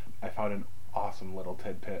 I found an awesome little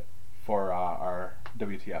tidbit for our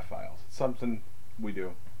WTF files. Something we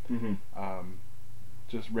do. Mm-hmm.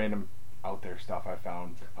 Just random out there stuff I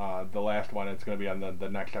found. The last one, it's going to be on the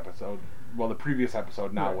next episode. Well, the previous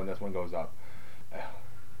episode now when this one goes up.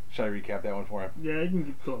 Should I recap that one for him? Yeah, you can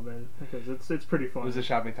keep going, man, because it's pretty fun. It was a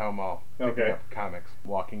shopping town mall. Picking Okay. up comics,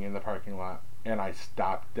 walking in the parking lot, and I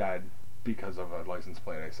stopped dead because of a license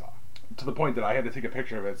plate I saw. To the point that I had to take a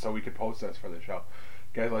picture of it so we could post this for the show.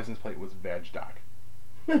 Guy's license plate was Vag Doc.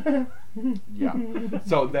 Yeah.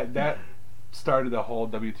 So that started the whole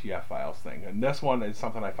WTF files thing. And this one is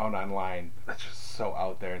something I found online that's just so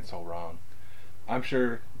out there and so wrong. I'm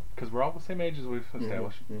sure, because we're all the same age as we've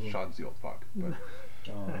established. Sean's the old fuck. But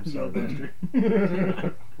Oh, I'm No sorry.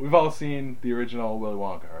 bastard. we've all seen the original Willy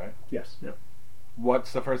Wonka, right? Yes. Yep.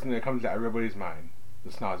 What's the first thing that comes to everybody's mind? The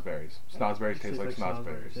snozberries. Snozberries taste like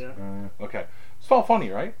snozberries. Yeah. Okay. It's all funny,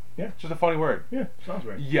 right? Yeah. It's just a funny word. Yeah, sounds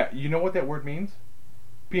right. Yeah, you know what that word means?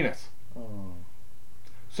 Penis. Oh.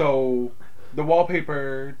 So, the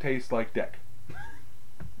wallpaper tastes like dick.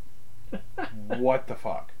 What the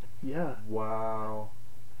fuck? Yeah. Wow.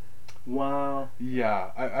 Yeah,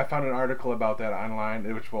 I found an article about that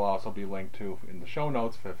online, which will also be linked to in the show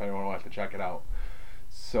notes if anyone wants to check it out.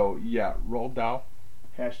 So, yeah, Roald Dahl.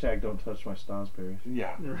 Hashtag don't touch my snozberries.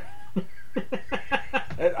 Yeah.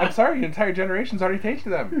 I'm sorry, an entire generation's already tasted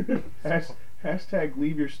them. Hashtag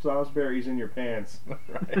leave your snozberries in your pants.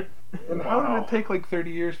 Right. And how did it take like 30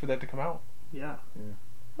 years for that to come out? Yeah.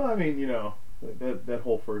 Well, I mean, you know, that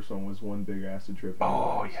whole first one was one big acid trip.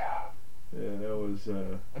 Oh, yeah. Yeah, that was,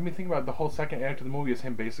 I mean, think about it, the whole second act of the movie is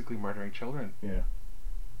him basically murdering children. yeah.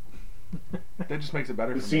 That just makes it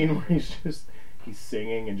better The for scene me. where he's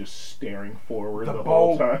singing and just staring forward The the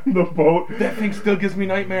whole boat. time. The boat. That thing still gives me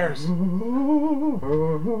nightmares. Land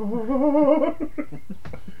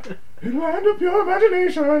of pure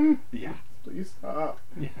imagination. Yeah. Please stop.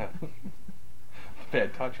 Yeah.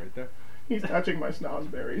 Bad touch right there. He's touching my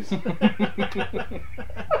snozberries.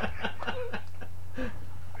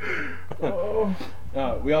 Oh.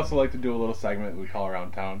 We also like to do a little segment we call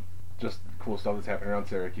Around Town. Just cool stuff that's happening around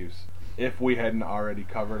Syracuse. If we hadn't already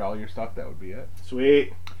covered all your stuff, that would be it.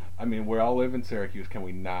 Sweet. I mean, we all live in Syracuse. Can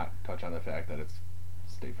we not touch on the fact that it's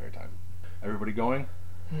State Fair time? Everybody going?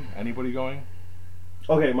 Anybody going?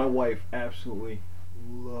 Okay, my wife absolutely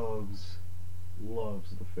loves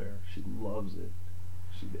the fair. She loves it.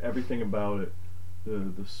 Everything about it.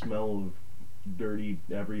 The smell of dirty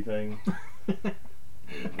everything.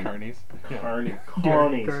 Carnies.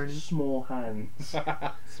 Carnies. Small hands.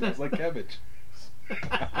 Smells like cabbage.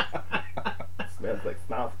 Smells like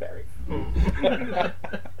snozberries.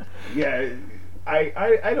 Yeah,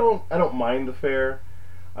 I don't mind the fair.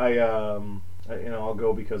 I'll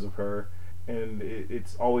go because of her, and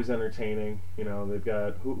it's always entertaining. You know, they've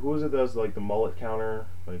got who is it that does like the mullet counter,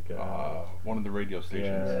 like one of the radio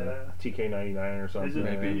stations. Yeah, TK99 or something.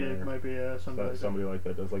 Maybe it might be somebody like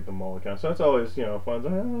that does like the mullet counter. So it's always fun.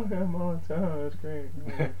 Oh, yeah, mullets. Oh, that's great.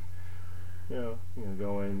 Go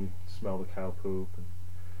in, you smell the cow poop. And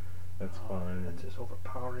that's fun. That's just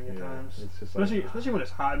overpowering at times. It's just especially when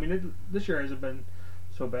it's hot. I mean, this year hasn't been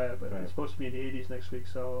so bad, but right. It's supposed to be in the 80s next week.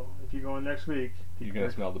 So if you're going next week, you're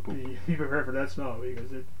gonna smell the poop. Be prepared for that smell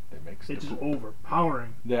because it's just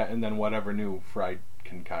overpowering. Yeah, and then whatever new fried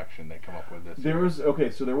concoction they come up with this year. There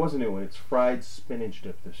was a new one. It's fried spinach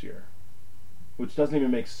dip this year, which doesn't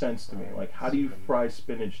even make sense to me. Like, how do you fry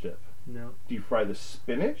spinach dip? No. Do you fry the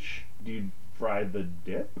spinach? Do you fry the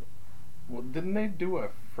dip? Well, didn't they do a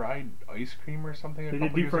fried ice cream or something a They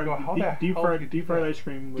couple did years ago? deep fried ice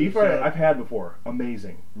cream. Deep fried, I've had before.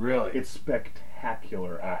 Amazing. Really? It's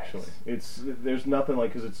spectacular, actually. Nice. There's nothing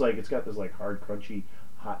like, because it's got this like hard, crunchy,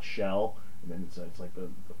 hot shell, and then it's like the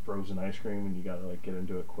frozen ice cream, and you gotta like get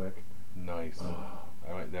into it quick. Nice.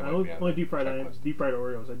 Only deep fried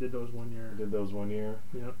Oreos. I did those one year.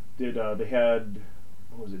 Yeah. They had,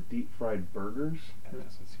 what was it, deep fried burgers? That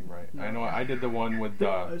doesn't seem right. I know I did the one with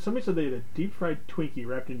somebody said they had a deep fried Twinkie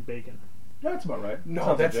wrapped in bacon. That's about right. No,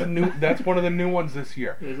 Sounds that's legit. that's one of the new ones this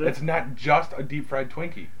year. Is it? It's not just a deep fried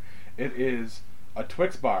Twinkie. It is a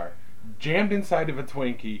Twix bar jammed inside of a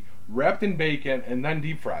Twinkie, wrapped in bacon, and then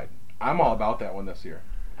deep fried. I'm all about that one this year.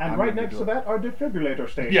 And I'm right gonna next do to it. that are defibrillator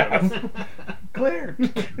stations. Yes. Cleared.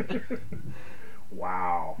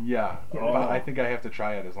 Wow. Yeah. Oh. But I think I have to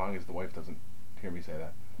try it as long as the wife doesn't hear me say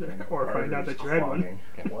that. Or find out that you had one.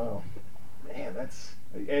 Wow. Man, that's...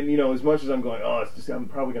 And, as much as I'm going, I'm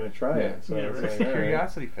probably going to try it. So it's like, the all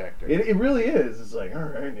curiosity right. factor. It really is. It's like, all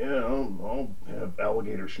right, I'll have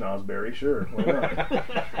alligator schnozberry, sure. Why not?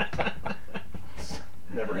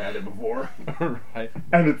 Never had it before. Right.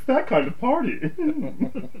 And it's that kind of party.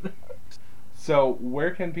 So, where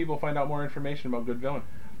can people find out more information about Good Villain?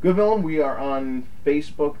 Good Villain, we are on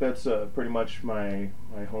Facebook. That's pretty much my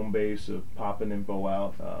home base of popping info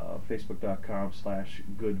out.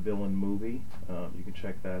 Facebook.com/GoodVillainMovie. You can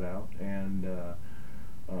check that out. And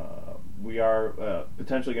we are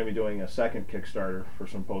potentially going to be doing a second Kickstarter for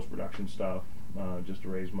some post-production stuff, just to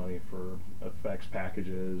raise money for effects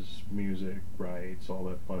packages, music, rights, all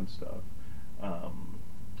that fun stuff.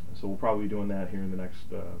 So we'll probably be doing that here in the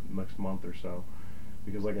next month or so.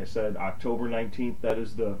 Because, like I said, October 19th, that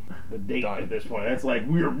is the date Done. at this point. That's like,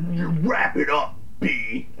 you wrap it up,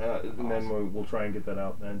 B! And then we'll try and get that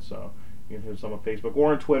out then. So you can hit us on Facebook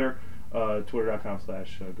or on Twitter,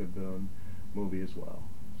 twitter.com/GoodVillainMovie as well.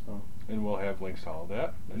 So And we'll have links to all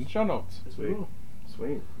that in the show notes. Sweet.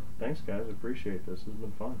 Sweet. Thanks, guys. I appreciate this. This has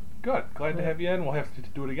been fun. Good. Glad to have you in. We'll have to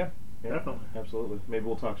do it again. Yeah, Definitely. Absolutely. Maybe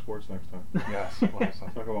we'll talk sports next time. Yes. We'll have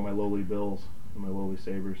some. Talk about my lowly Bills and my lowly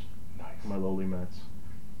Sabres Nice. and my lowly Mets.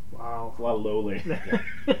 Wow. It's a lot of lowly.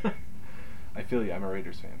 I feel you. I'm a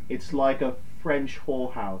Raiders fan. It's like a French whole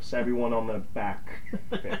house. Everyone on the back.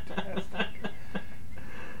 Fantastic.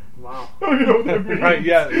 Wow. I don't know what that means. Right,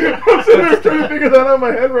 yeah. I'm sitting there trying to figure that out in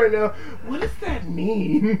my head right now. What does that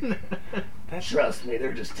mean? Trust me,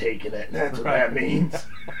 they're just taking it. That's what that means.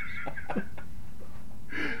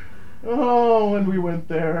 Oh, when we went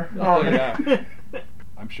there. Oh, yeah.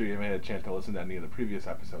 I'm sure you haven't had a chance to listen to any of the previous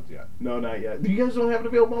episodes yet. No, not yet. You guys don't have it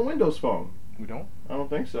available on Windows Phone. We don't? I don't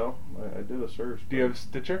think so. I did a search. Do you have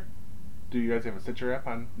Stitcher? Do you guys have a Stitcher app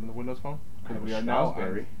on the Windows Phone? I have We a are now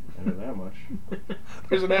Schnozberry. I know that much.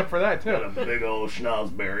 There's an app for that, too. Got a big old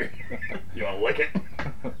Schnozberry. You want to lick it?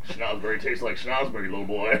 Schnozberry tastes like Schnozberry, little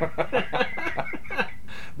boy.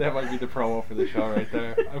 That might be the promo for the show right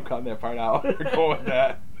there. I'm cutting that part out. We're going with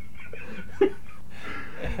that.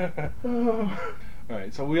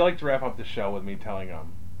 Alright, so we like to wrap up the show with me telling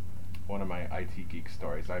one of my IT geek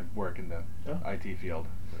stories. I work in the IT field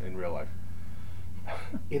in real life.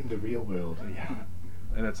 In the real world. Yeah.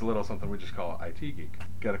 And it's a little something we just call IT geek.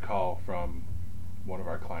 Got a call from one of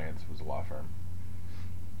our clients, who was a law firm,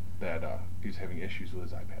 that he's having issues with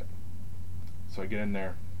his iPad. So I get in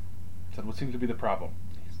there, said, what seems to be the problem?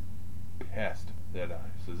 He's pissed that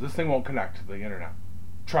he says, this thing won't connect to the internet.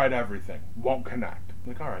 Tried everything, won't connect.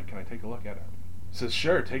 I'm like, all right, can I take a look at it? He says,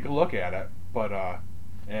 sure, take a look at it, but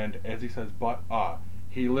and as he says,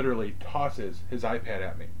 he literally tosses his iPad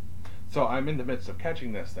at me. So I'm in the midst of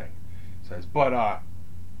catching this thing. He says, but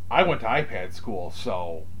I went to iPad school,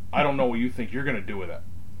 so I don't know what you think you're going to do with it.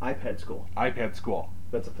 iPad school. iPad school.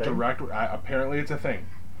 That's a thing? Apparently it's a thing.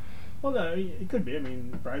 Well, no, it could be. I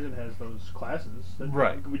mean, Verizon has those classes.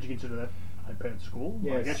 Right. Would you consider that iPad school?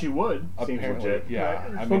 Yes. Well, I guess you would. Seems Apparently, legit. yeah. Right?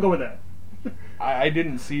 I We'll mean, go with that. I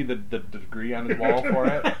didn't see the degree on his wall for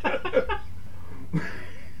it.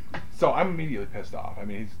 So I'm immediately pissed off. I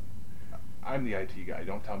mean, I'm the IT guy.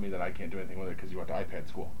 Don't tell me that I can't do anything with it because you went to iPad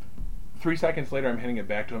school. 3 seconds later, I'm handing it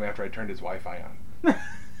back to him after I turned his Wi-Fi on.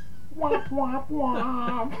 Womp womp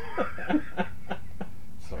womp.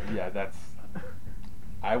 So yeah,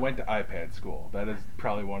 I went to iPad school. That is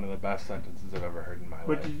probably one of the best sentences I've ever heard in my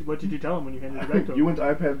life. What did you tell him when you handed it back to him? You went to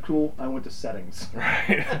iPad school, I went to settings.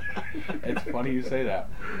 Right. It's funny you say that.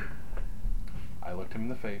 I looked him in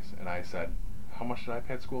the face and I said, how much did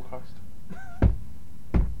iPad school cost?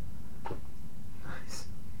 Nice.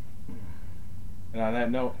 And on that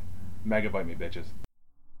note, megabyte me, bitches.